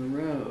from the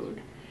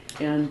road,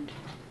 and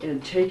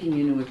taking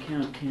into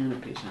account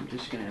canopies. I'm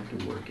just going to have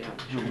to work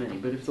out how many.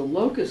 But if the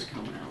locusts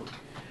come out,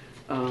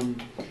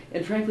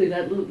 and frankly,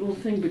 that little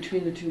thing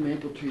between the 2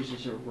 maple trees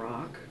is a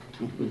rock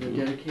with a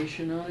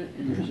dedication on it,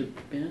 and there's a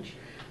bench.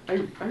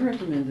 I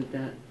recommend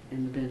that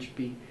and the bench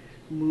be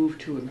move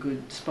to a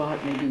good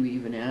spot. Maybe we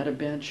even add a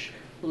bench,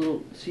 a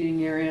little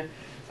seating area.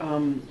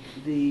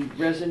 The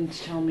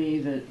residents tell me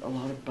that a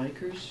lot of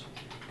bikers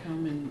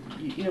come and,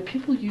 you know,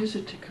 people use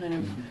it to kind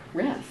of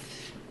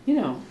rest, you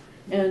know,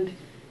 and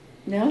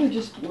now they're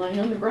just lying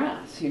on the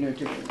grass, you know,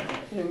 doing that.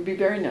 And it would be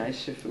very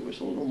nice if it was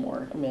a little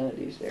more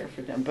amenities there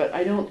for them. But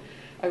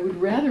I would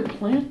rather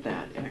plant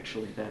that,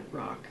 actually, that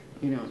rock.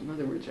 You know, in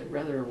other words, I'd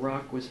rather a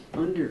rock was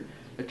under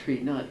a tree,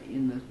 not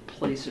in the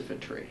place of a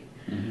tree.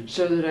 Mhm.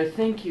 So that I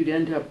think you'd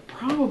end up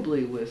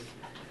probably with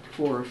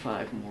 4 or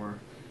 5 more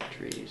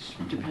trees.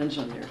 Depends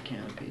on their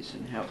canopies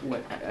and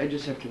I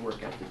just have to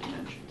work out the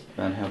dimensions.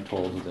 About how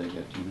tall do they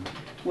get, do you know?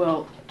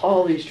 Well,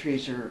 all these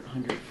trees are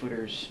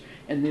 100-footers.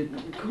 And the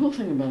cool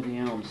thing about the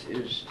elms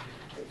is,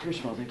 first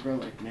of all, they grow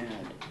like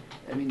mad.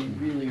 I mean, they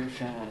really are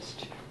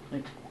fast.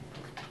 Like,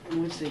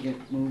 once they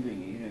get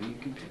moving, you know, you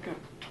can pick up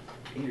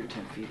 8 or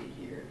 10 feet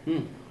a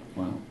year.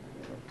 Wow.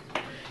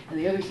 And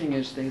the other thing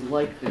is they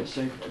like this.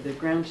 The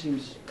ground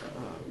seems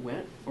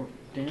wet or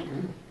damp.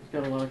 It's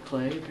got a lot of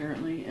clay,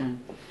 apparently. And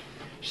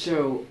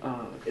so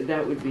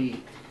that would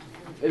be,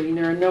 I mean,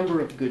 there are a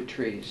number of good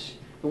trees.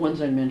 The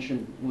ones I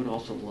mentioned would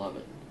also love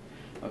it.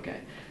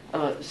 Okay.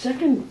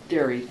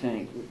 Secondary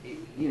thing,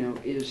 you know,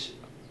 is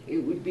it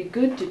would be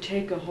good to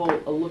take a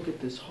look at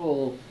this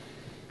whole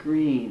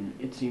green,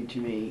 it seemed to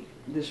me.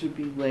 This would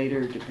be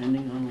later,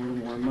 depending on a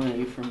little more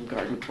money from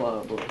Garden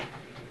Club or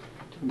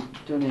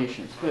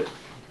donations. But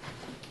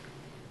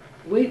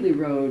Whately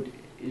Road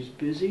is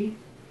busy,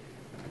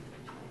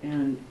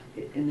 and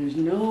there's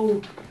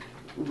no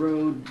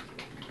road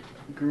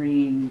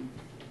green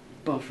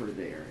buffer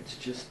there. It's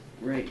just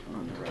right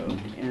on the road.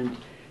 And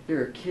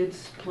there are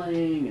kids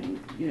playing, and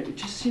you know, it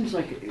just seems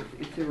like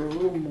if there were a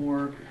little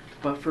more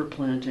buffer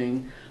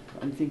planting,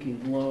 I'm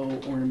thinking low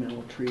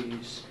ornamental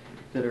trees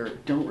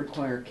that don't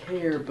require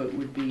care but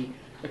would be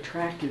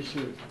attractive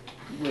sort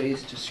of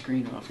ways to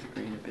screen off the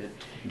green a bit.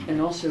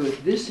 And also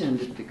at this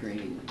end of the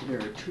green, there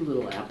are 2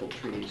 little apple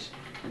trees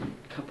and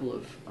a couple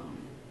of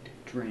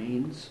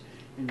drains,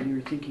 and we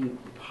were thinking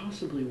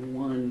possibly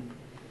one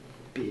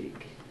big,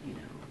 you know,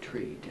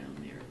 tree down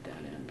there at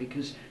that end,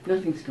 because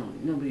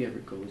nobody ever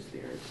goes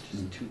there. It's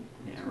just too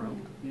narrow,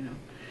 you know.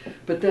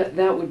 But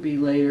that would be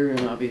later,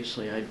 and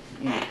obviously I'd,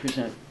 you know,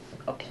 present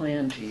a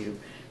plan to you.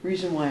 The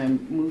reason why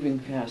I'm moving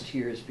fast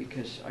here is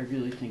because I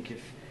really think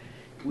if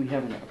we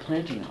have a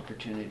planting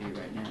opportunity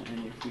right now,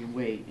 and if we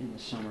wait in the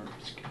summer,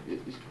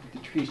 the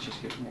trees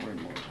just get more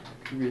and more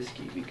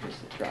risky because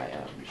they dry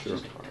out, and it's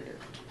just harder.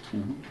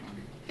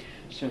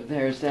 So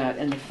there's that.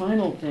 And the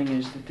final thing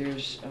is that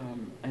there's,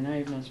 and I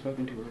have not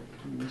spoken to her,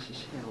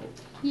 Mrs. Hill.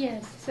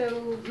 Yes,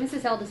 so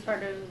Mrs. Hill has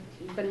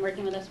been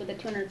working with us with the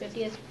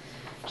 250th.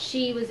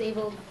 She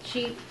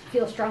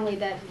feels strongly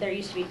that there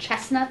used to be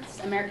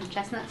chestnuts, American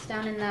chestnuts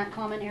down in that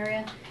common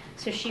area.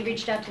 So she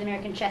reached out to the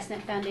American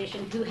Chestnut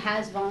Foundation, who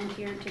has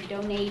volunteered to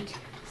donate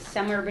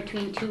somewhere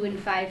between 2 and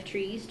 5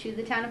 trees to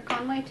the town of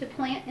Conway to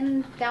plant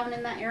down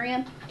in that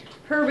area.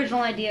 Her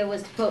original idea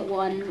was to put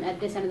one at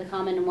this end of the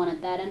common and one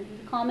at that end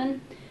of the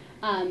common.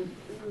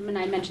 When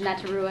I mentioned that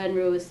to Rua, and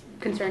Rua was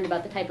concerned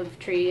about the type of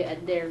tree.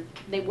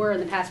 They were in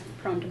the past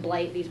prone to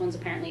blight. These ones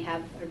apparently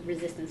have a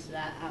resistance to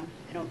that.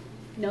 I don't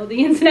know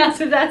the ins and outs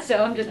of that,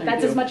 so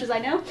that's as much as I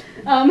know.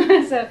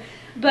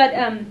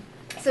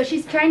 So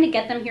she's trying to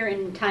get them here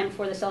in time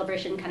for the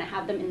celebration, kind of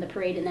have them in the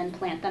parade and then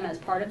plant them as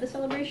part of the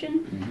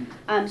celebration.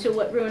 So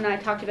what Rue and I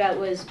talked about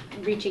was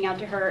reaching out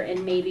to her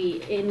and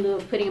maybe in lieu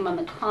of putting them on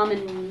the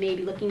common,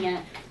 maybe looking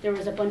at, there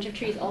was a bunch of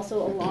trees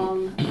also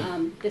along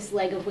this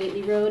leg of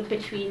Whately Road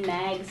between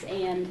Mags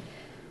and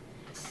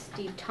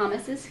Steve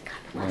Thomas's,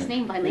 God, last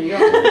name by me.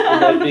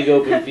 That big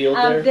open field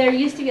there? There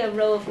used to be a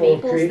row of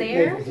maples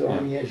there. Maples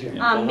on the edge,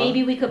 yeah.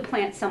 Maybe we could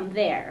plant some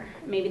there.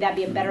 Maybe that'd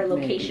be a better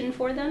location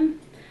for them.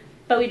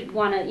 But we'd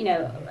want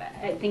to,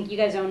 I think you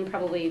guys own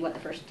probably, the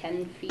first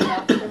 10 feet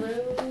off the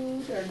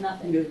road or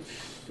nothing?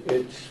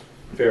 It's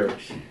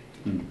varies.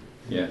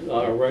 Yeah.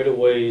 Our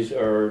right-of-ways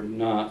are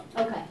not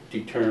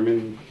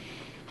determined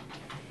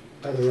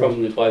By the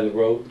road. by the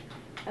road.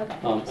 Okay.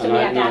 And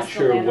I'm not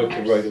sure what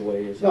the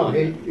right-of-way is. No,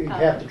 you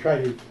have to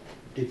try to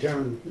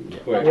determine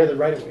Right. where the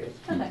right of way is.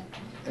 Okay.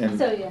 And,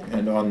 So, yeah.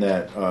 and on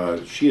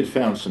that, she had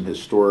found some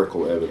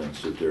historical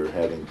evidence that there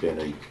having been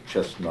a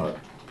chestnut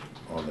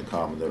on the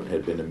common, there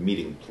had been a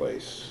meeting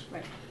place.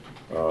 Right.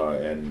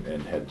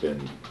 And had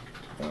been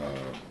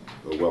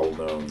a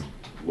well-known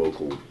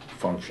local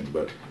function.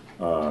 But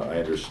I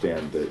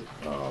understand that,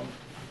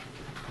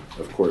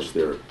 of course,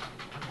 their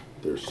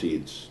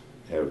seeds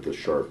have the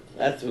sharp.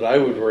 That's what I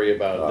would worry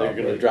about. They're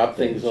going to right, drop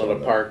things on a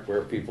that. park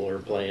where people are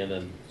playing,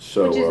 and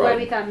So, Which is why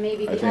we thought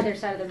maybe I the think- other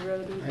side of the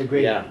road I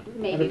agree. Yeah.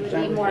 maybe would be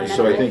 100%. more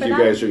so I amenable think for you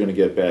that. guys are going to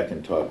get back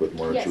and talk with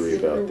Marjorie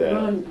Yes. about that.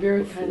 Ron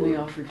very before- kindly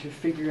offered to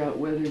figure out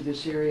whether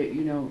this area,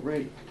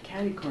 right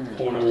catty corner.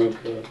 Corner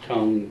of the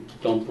town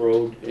dump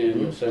road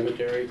and the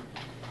cemetery.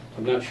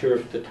 I'm not sure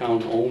if the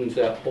town owns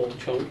that whole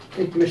chunk. I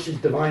think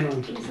Mrs. Devine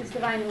owns Mrs.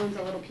 Devine owns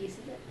a little piece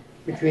of it.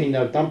 between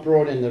the dump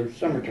road and the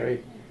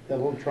cemetery. that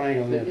little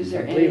triangle there. Is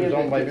there I believe any it's of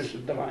owned it by that's-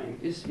 Mrs. Devine.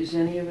 Is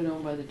any of it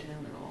owned by the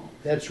town at all?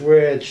 That's where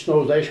it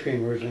Snow's Ice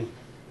Cream originally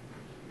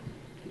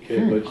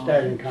Okay, but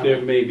started in there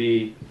Conway. may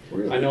be,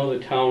 Really? I know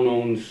the town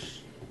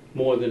owns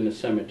more than the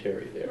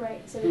cemetery there.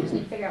 Right, so we just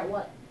need to figure out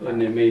what.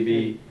 And there may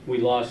be, we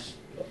lost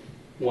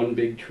one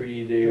big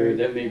tree there,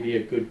 that may be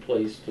a good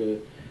place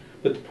to,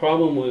 but the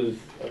problem with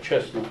a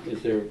chestnut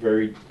is they're a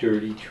very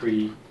dirty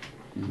tree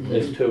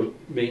as to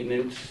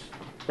maintenance,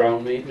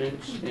 ground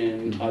maintenance,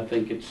 and I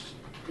think it's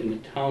in the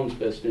town's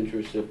best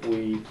interest if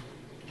we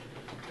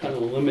kind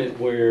of limit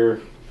where,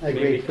 I I mean,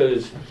 agree.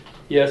 because,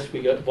 yes,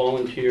 we got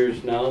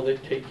volunteers now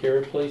that take care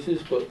of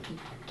places, but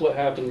what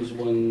happens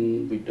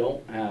when we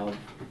don't have,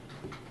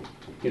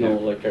 you know,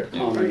 like our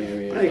common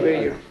areas? I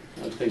agree.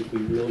 I think we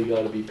really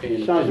gotta be paying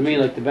attention. Sounds to me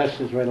like the best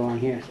is right along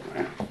here.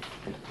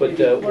 But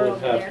that We're will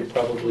over have to there.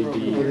 probably Over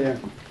be there.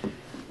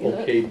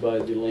 okayed by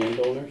the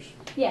landowners.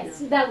 Yes,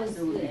 that was,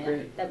 That would be yeah,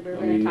 great. that we were I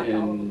gonna mean, talk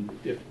about. and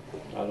if,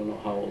 I don't know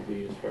how it'll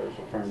be as far as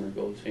the farmer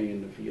goes, hay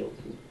in the field.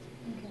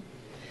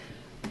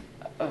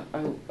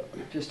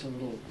 Just a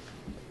little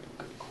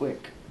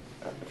quick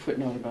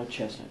footnote about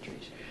chestnut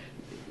trees.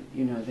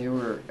 You know, they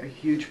were a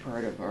huge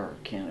part of our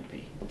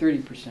canopy,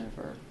 30% of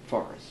our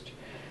forest.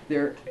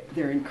 They're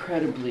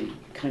incredibly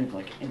kind of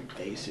like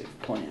invasive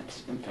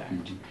plants, in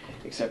fact,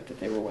 except that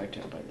they were wiped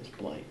out by this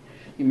blight.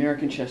 The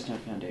American Chestnut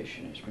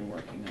Foundation has been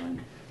working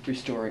on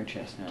restoring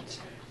chestnuts,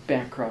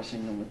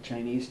 back-crossing them with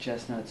Chinese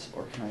chestnuts,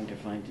 or trying to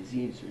find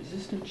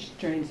disease-resistant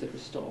strains that are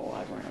still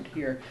alive around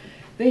here.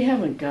 They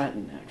haven't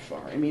gotten that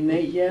far. I mean,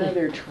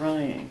 they're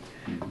trying,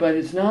 but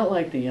it's not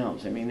like the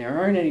elms. I mean, there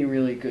aren't any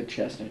really good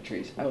chestnut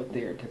trees out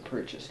there to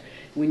purchase.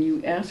 When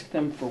you ask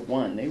them for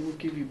one, they will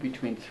give you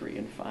between 3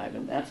 and 5,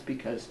 and that's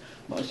because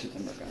most of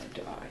them are going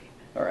to die.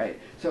 All right,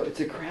 so it's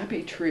a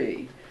crappy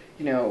tree,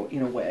 you know,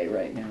 in a way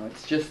right now.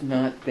 It's just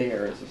not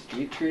there as a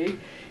street tree.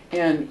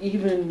 And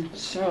even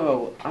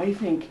so, I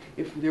think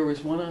if there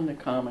was one on the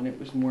common, it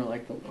was more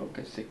like the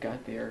locust. It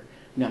got there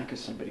not because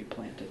somebody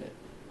planted it,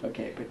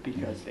 okay, but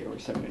because they were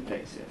so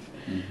invasive.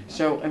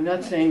 So I'm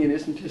not saying it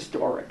isn't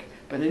historic,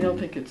 but I don't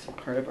think it's a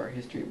part of our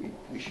history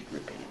we should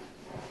repeat.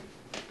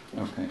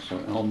 Okay, so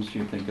elms,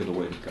 you think are the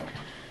way to go?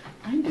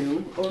 I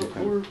do,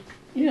 or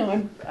you know,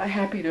 I'm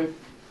happy to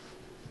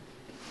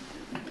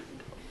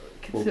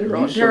consider.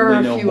 Well, you There are certainly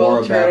a know few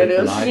more about it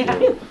than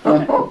alternatives.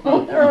 I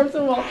do. There are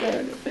some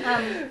alternatives.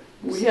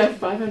 We have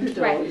 $500.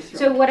 Right,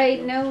 so what I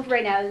know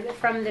right now is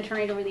from the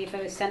tornado relief,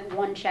 I was sent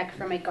one check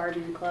from a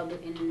garden club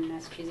in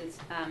Massachusetts,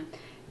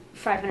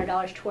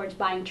 $500 towards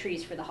buying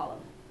trees for the hollow.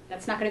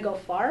 That's not gonna go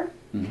far.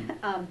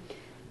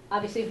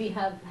 Obviously, if we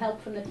have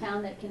help from the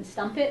town that can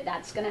stump it,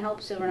 that's gonna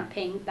help, so we're not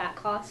paying that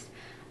cost.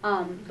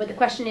 But the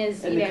question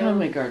is, And you the know.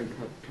 Conway Garden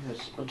Club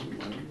has a little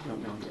money, I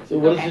don't know yet. So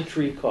what Okay. does the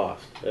tree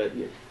cost?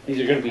 These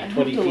are gonna be I have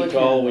 20 to look feet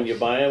tall at when it. you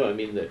buy them? I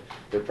mean,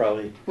 they're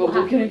probably, Well,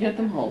 we're gonna get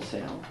them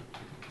wholesale,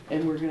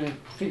 and we're gonna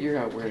figure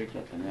out where to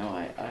get them.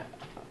 Now,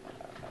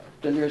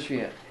 the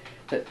nursery,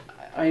 that,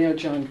 I know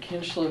John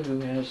Kinchler,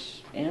 who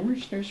has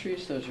Amherst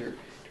Nurseries, those are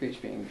trees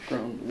being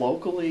grown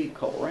locally,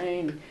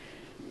 Coleraine,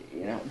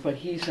 you know, but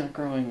he's not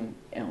growing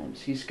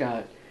elms. He's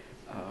got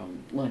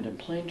London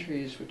plane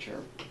trees, which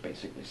are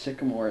basically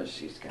sycamores.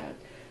 He's got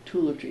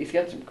tulip trees. He's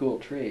got some cool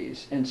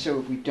trees. And so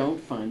if we don't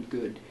find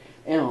good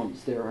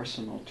elms, there are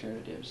some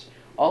alternatives.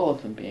 All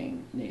of them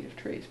being native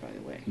trees, by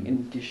the way, in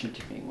addition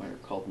to being what are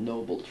called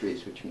noble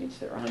trees, which means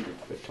they're 100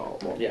 foot tall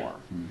or Yeah. more.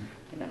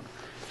 You know,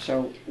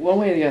 so one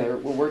way or the other,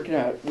 we'll work it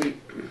out.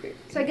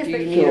 So I guess do you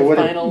the- need So a would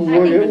final I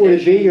think- it be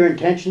recommendation? your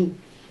intention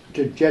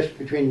to just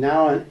between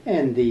now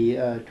and the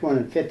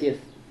 250th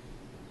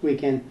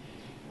weekend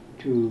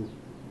to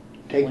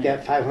take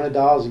that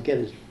 $500 and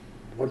get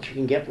what you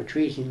can get for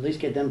trees and at least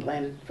get them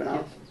planted for now?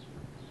 Yes.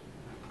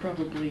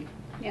 Probably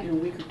Yeah. in a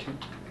week or two,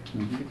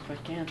 if I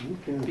can,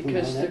 Okay,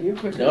 because the you-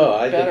 quicker no,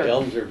 I the think better.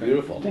 elms are I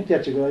beautiful. think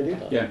that's a good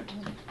idea. Yeah,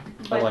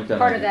 I like But that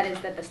part of idea. that is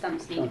that the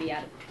stumps need to be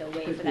out of the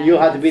way for that. You'll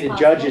have to be if the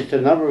that's judges possible. to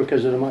the number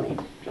because of the money,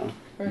 so.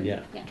 Right. Yeah.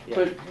 Yeah.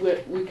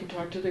 But we can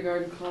talk to the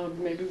garden club,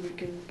 maybe we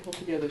can pull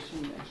together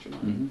some extra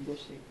money, we'll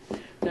see.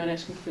 Not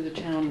asking for the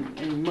town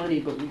any money,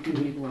 but we do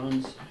need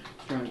Ron's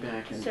strong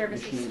back and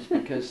Services. machines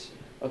because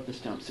of the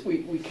stumps.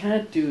 We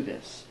can't do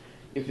this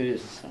if it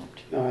is stumped.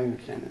 No, I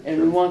understand that.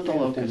 And we want the I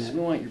understand locusts, that.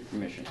 we want your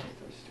permission to take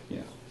those two.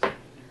 Yeah.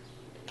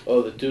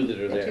 Oh, the two that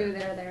are The two there.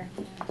 that are there.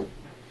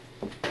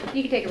 Yeah.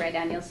 You can take it right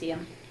down, you'll see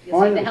them. Oh, You'll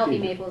I see the know, healthy see.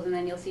 maples and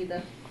then you'll see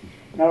the,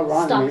 No,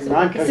 Ron, Stumps of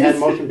Ron locusts. had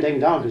most of them taken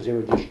down because they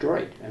were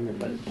destroyed. I mean,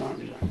 by the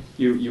time, so.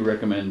 You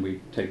recommend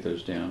we take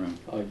those down,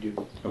 huh? I do.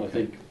 I Okay.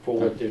 think for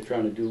what they're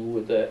trying to do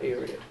with that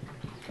area,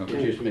 it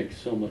Okay. just makes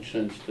so much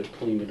sense to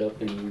clean it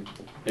up and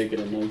make it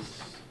a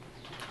nice,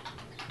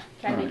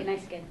 try to make Alright. it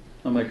nice again.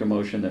 I'll make a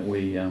motion that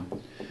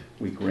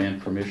we grant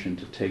permission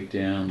to take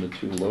down the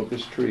 2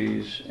 locust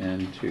trees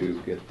and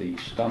to get the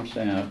stumps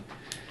out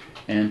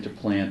and to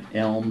plant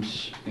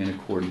elms in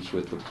accordance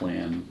with the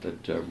plan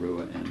that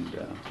Rua and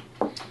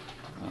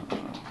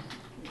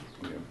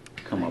we have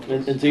come up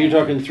with. And so you're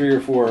talking 3 or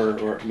 4,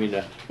 or, I mean,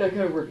 a I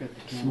gotta work at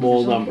the camp.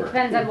 small number.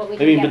 Depends on what we I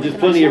can mean, get but with there's the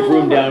plenty of money.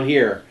 room down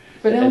here.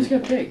 But now it's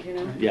got big, you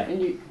know? Yeah.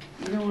 And you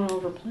don't want to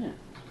overplant.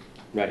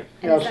 Right.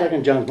 Yeah, I'll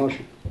second John's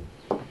motion.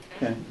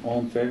 Okay, all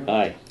in favor?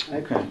 Aye.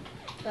 Okay,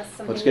 That's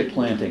something let's we get can-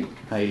 planting.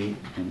 Heidi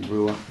and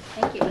Rua,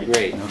 Thank you.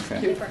 Great.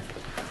 okay. Super.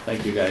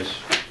 Thank you, guys.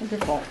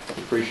 Wonderful.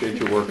 Appreciate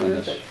your work on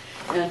this.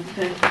 And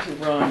thank you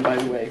to Ron, by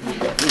the way, who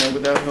got,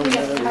 without whom We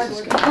none got of hard this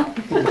is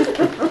work going.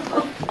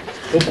 now.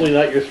 Hopefully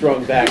not your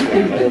strong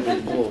background. I hope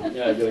it's cool.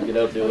 Yeah, I gotta get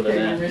out there with Okay,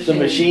 that. your Some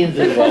machine.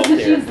 machines involved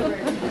here. She's the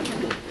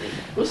word.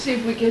 We'll see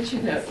if we get you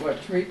that,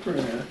 tree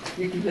pruner.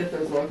 You can get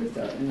those locusts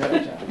out in no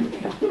time.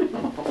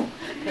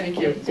 Thank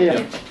you.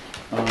 Yeah.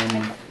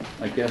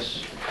 I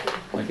guess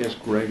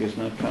Greg is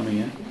not coming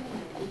in.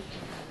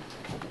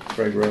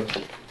 Greg Rose?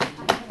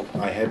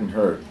 I hadn't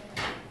heard.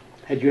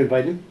 Had you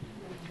invited him?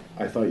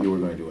 I thought you were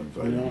going to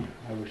invite No, him.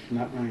 I was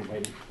not going to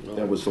invite him.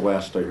 That was the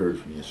last I heard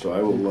from you, so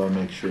I will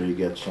make sure he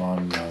gets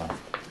on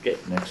Okay.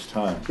 next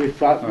time. We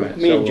thought, All right,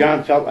 me and so-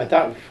 John felt, I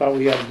thought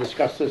we ought to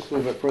discuss this a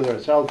little bit further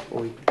ourselves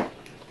before we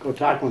go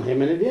talk with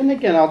him. And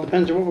again, it all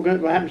depends on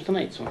what happens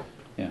tonight, so.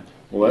 Yeah.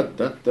 Well,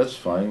 that's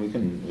fine. We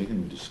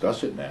can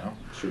discuss it now.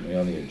 Certainly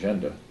on the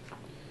agenda.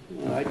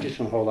 I just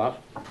want to hold off.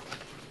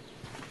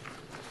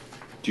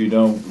 Do you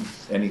know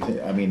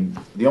anything? I mean,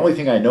 the only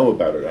thing I know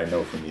about it, I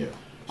know from you.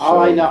 All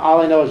I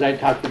So- know is I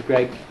talked with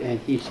Greg, and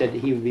he said that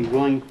he would be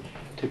willing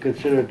to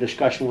consider a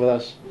discussion with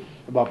us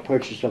about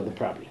purchase of the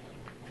property.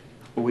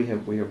 Well, we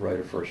have right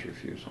of first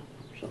refusal.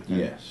 So,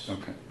 Yes.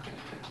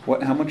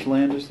 Okay. How much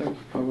land is there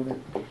over there?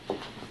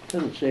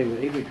 doesn't say what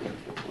acreage.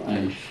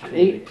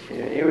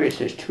 Mm. Area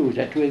says 2, is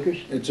that 2 acres?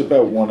 It's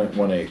about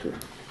 1 acre.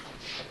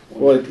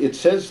 Well, it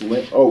says,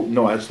 oh,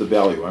 no, that's the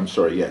value. I'm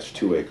sorry, yes,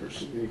 2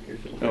 acres.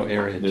 Oh,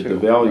 area The two.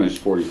 value is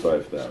Right.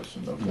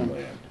 45,000 of the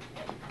land.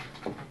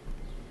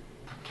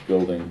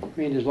 Building I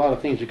mean, there's a lot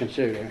of things to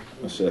consider there.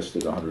 assessed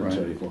at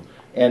 174.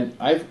 And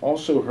I've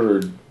also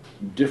heard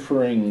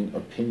differing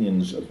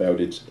opinions about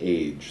its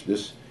age.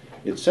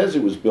 It says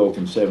it was built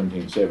in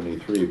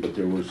 1773, but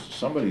there was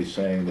somebody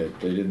saying that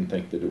they didn't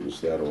think that it was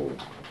that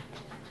old.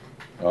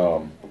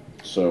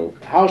 So,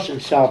 The house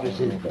itself is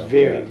in About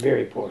very, that.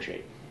 very poor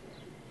shape.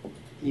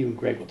 Even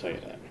Greg will tell you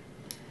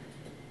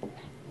that.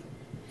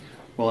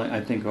 Well,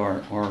 I think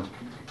our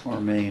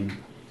main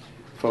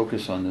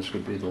focus on this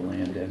would be the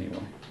land anyway.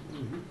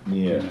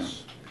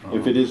 yes. Yeah.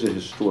 If it is a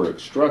historic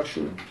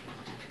structure,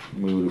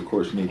 we would of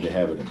course need to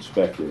have it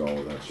inspected, all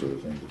of that sort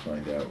of thing, to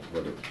find out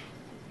what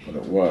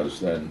it was.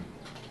 Then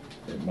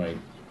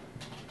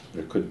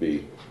there could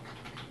be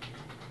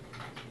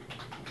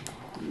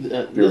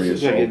This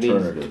various looks like it means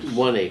alternatives.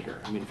 1 acre.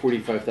 I mean,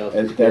 45,000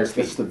 And square that's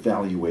feet. the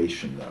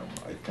valuation,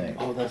 though, I think.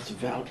 Oh, that's the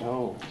val,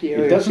 oh. The It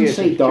area doesn't here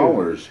say says 2.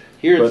 dollars,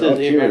 Here it but says, up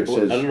here it I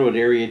says, don't know what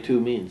area 2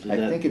 means. Is I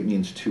that think it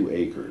means 2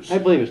 acres. I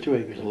believe it's 2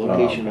 acres. the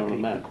location on the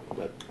map?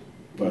 But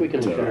But, We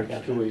can look at uh,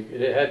 it. 2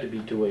 acres, it had to be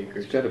 2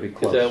 acres. It's gotta be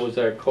Because that close. was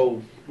our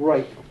code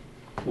Right.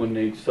 when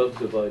they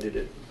subdivided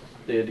it.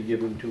 They had to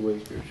give them 2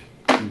 acres.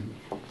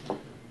 Mm-hmm.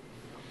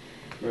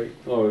 Right,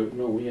 oh,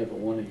 no, we have a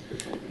 1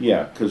 acre.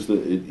 Yeah, because the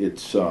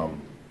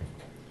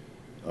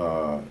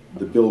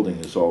building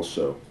is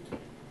also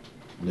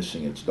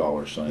missing its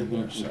dollar sign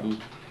there, so.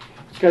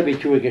 It's gotta be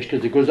 2 acres,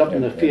 because it goes up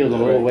in the And- field a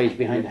and- little ways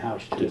behind the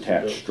house, too.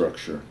 Detached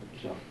structure,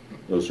 So,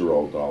 those are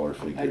all dollar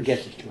figures. I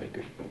guess it's 2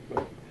 acres.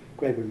 But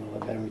Greg would know that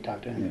better when we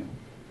talk to Yeah. him.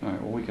 All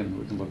right, well, we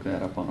can look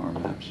that up on our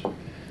maps.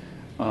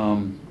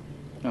 All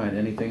right,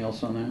 anything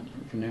else on that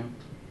for now?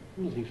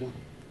 I don't think so.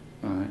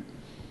 All right.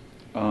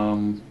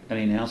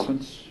 Any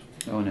announcements?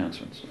 No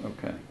announcements,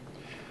 okay.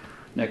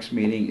 Next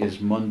meeting is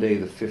Monday,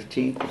 the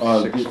 15th.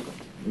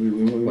 We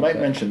What's might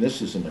that? mention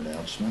this as an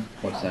announcement.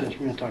 What's that?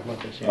 We're gonna talk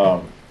about this, yeah.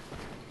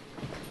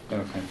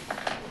 Okay.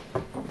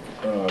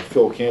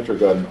 Phil Cantor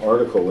got an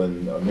article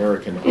in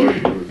American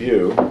Art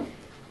Review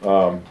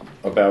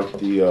about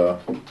the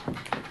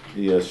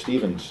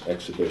Stevens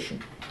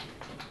exhibition.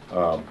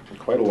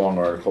 Quite a long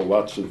article,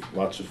 lots of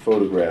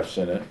photographs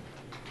in it.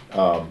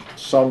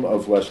 Some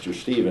of Lester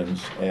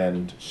Stevens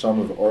and some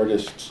of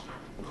artists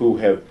who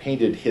have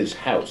painted his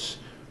house,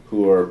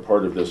 who are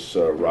part of this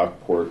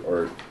Rockport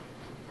art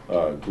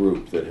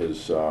group that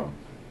has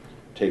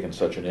taken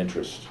such an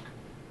interest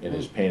in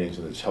his paintings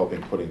and it's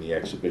helping putting the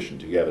exhibition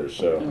together. Oh,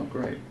 So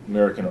great.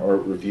 American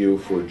Art Review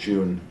for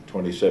June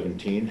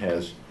 2017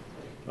 has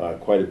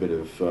quite a bit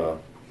of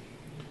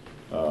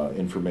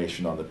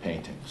information on the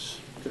paintings.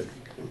 Good.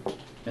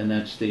 And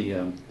that's the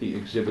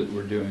exhibit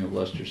we're doing of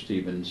Lester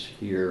Stevens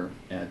here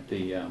at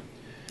the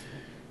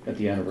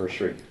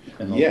anniversary.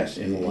 Yes,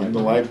 in the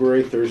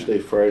library, Thursday,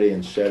 Friday,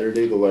 and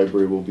Saturday. The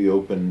library will be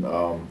open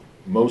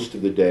most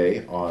of the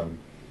day on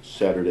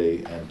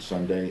Saturday and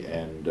Sunday,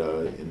 and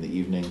in the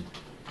evening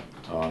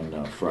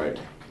on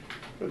Friday.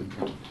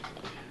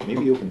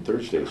 Maybe open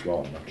Thursday as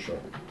well, I'm not sure.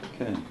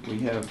 Okay, we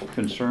have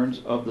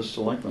concerns of the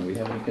selectmen. We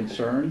have any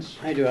concerns?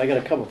 I do, I got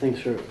a couple things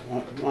for,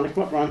 wanna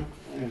come up, Ron?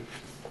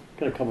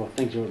 Got a couple of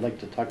things I would like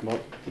to talk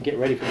about to get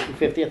ready for the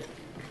 250th.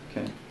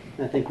 Okay.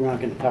 I think Ron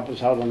can help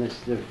us out on this.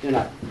 They're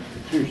not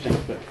huge things,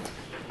 but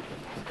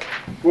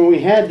when we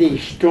had the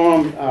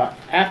storm,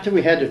 after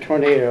we had the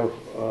tornado,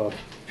 a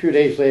few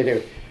days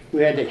later,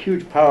 we had that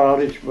huge power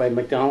outage by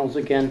McDonald's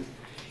again,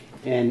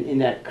 and in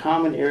that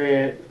common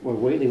area where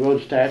Whately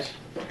Road starts,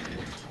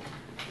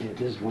 yeah,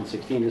 this is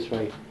 116 this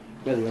way,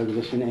 Whately Road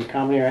goes in that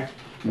common area,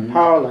 the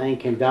power line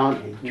came down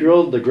and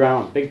drilled the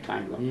ground big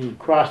time,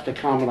 across the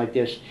common like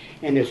this,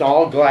 and it's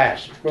all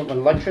glass. When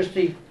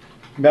electricity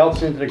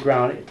melts into the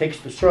ground, it takes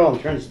the soil and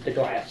turns it to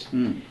glass.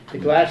 The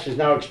glass is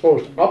now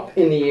exposed up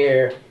in the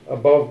air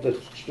above the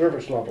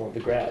surface level of the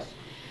grass.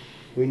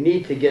 We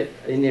need to get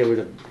in there with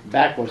a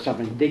backhoe or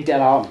something, dig that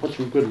out and put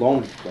some good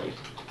loam in place.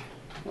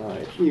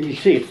 You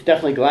see, it's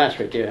definitely glass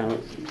right there. I'm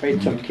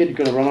afraid some kid's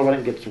gonna run over it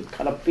and get some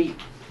cut up feet.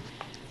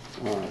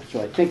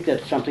 So I think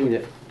that's something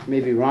that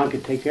maybe Ron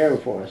could take care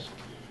of for us.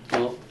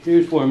 Well,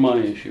 here's where my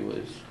issue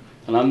is,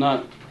 and I'm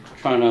not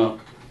trying to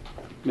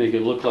make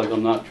it look like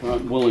I'm not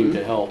willing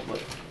to help,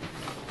 but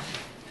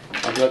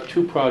I've got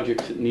 2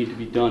 projects that need to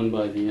be done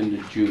by the end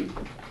of June.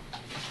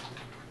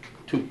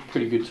 2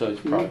 pretty good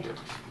sized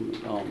projects.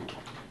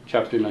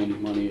 Chapter 90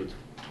 money is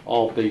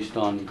all based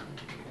on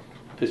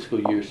fiscal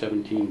year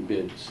 17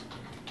 bids.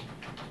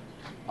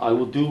 I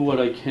will do what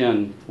I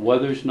can.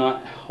 Weather's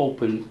not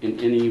helping in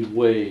any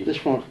way.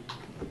 This one,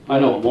 I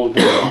know it won't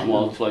help.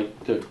 Well, it's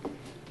like the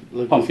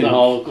Pumpkin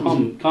Hollow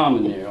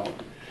Common there.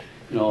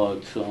 You know,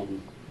 it's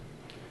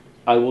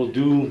I will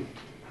do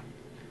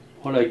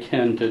what I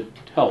can to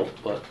help,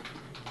 but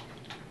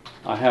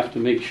I have to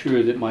make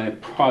sure that my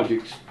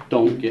projects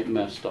don't get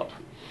messed up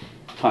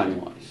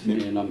time-wise.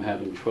 And I'm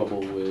having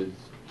trouble with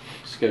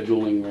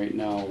scheduling right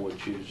now,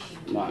 which is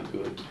not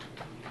good.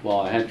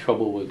 Well, I had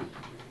trouble with,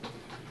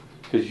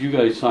 because you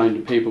guys signed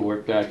the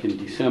paperwork back in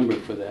December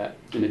for that,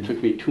 and it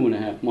took me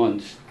 2.5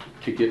 months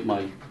to get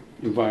my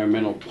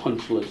environmental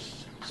punch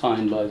list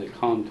signed by the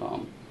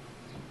Concom,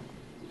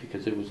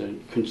 because there was a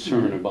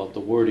concern about the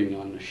wording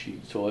on the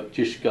sheet. So I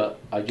just got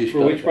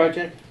which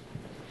project?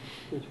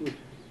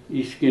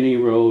 East Skinny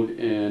Road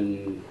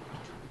and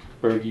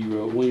Bergie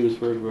Road,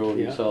 Williamsburg Road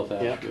Yeah, and South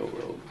yeah. Ashfield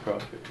Road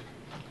project.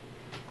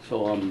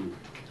 So I'm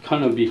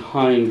kind of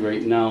behind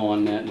right now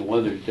on that, and the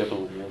weather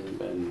definitely hasn't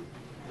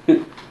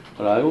been.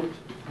 But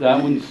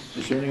that one's,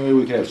 Is there any way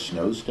we could have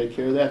Snows take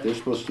care of that? They're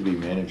supposed to be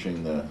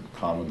managing the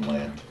common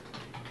land.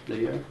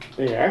 they are.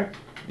 they are.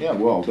 Yeah,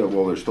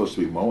 they're supposed to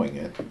be mowing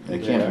it. They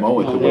They can't are. mow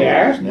it the Oh, way they it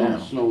are? is now.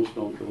 Snows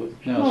don't do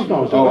it. No,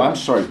 Oh, I'm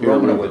sorry, Bear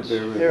Romanowitz.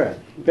 River. They're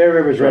right. Bear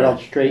River's right out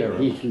straight. Bear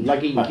River. He's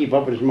lucky he can keep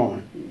up with his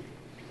mowing.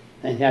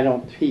 And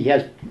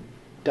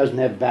doesn't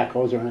have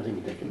backhoes or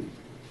anything that can.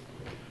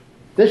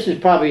 This is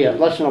probably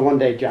less than a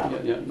one-day job.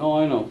 Yeah, no,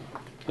 I know.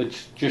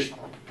 It's just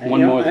And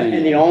one more thing.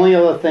 And the only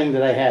other thing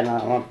that I had, and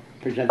I want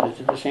to present this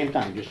at the same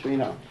time, just so you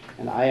know,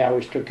 and I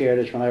always took care of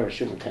this when I was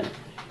superintendent.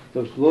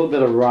 Those little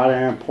bit of wrought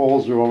iron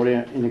poles are over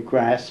there in the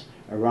grass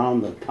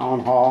around the town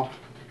hall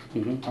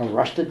are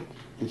rusted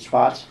in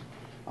spots.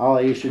 All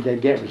I used to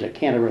get was a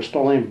can of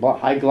Rust-Oleum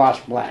high gloss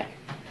black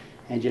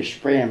and just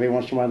spray them every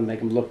once in a while to make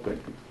them look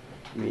good.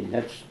 I mean,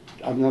 that's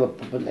another,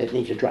 but it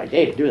needs a dry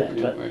day to do that.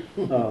 Yeah, But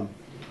right.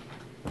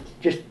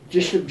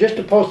 just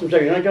to post them, so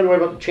you're not gonna worry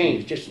about the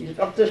change. Just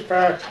up this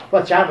far.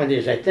 What's happened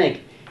is, I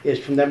think, is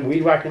from them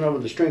weed whacking over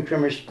the string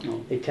trimmers,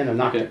 they tend to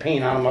knock the Okay.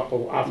 paint on them up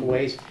off the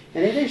ways,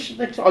 and it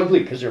looks ugly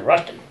because they're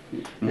rusted.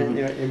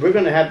 And we're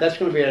gonna have, that's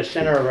gonna be at the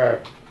center of our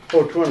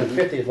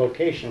 250th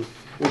location.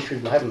 We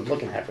should have them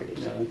looking at it.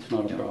 Yeah, that's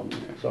not a problem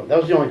there. So that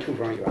was the only 2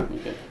 for you.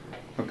 Okay.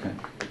 Okay,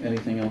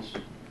 anything else?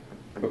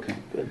 Okay.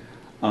 Good.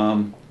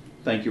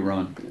 Thank you,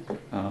 Ron.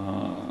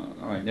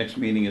 All right, next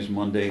meeting is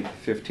Monday, the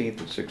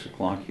 15th at 6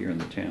 o'clock here in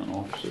the town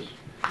offices.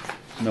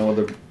 No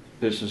other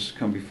business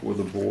come before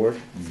the board.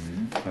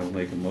 I will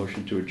make a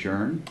motion to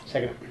adjourn.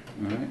 Second.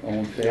 All right, all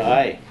in favor?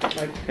 Aye.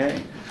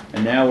 Okay,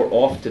 and now we're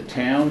off to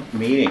town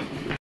meeting.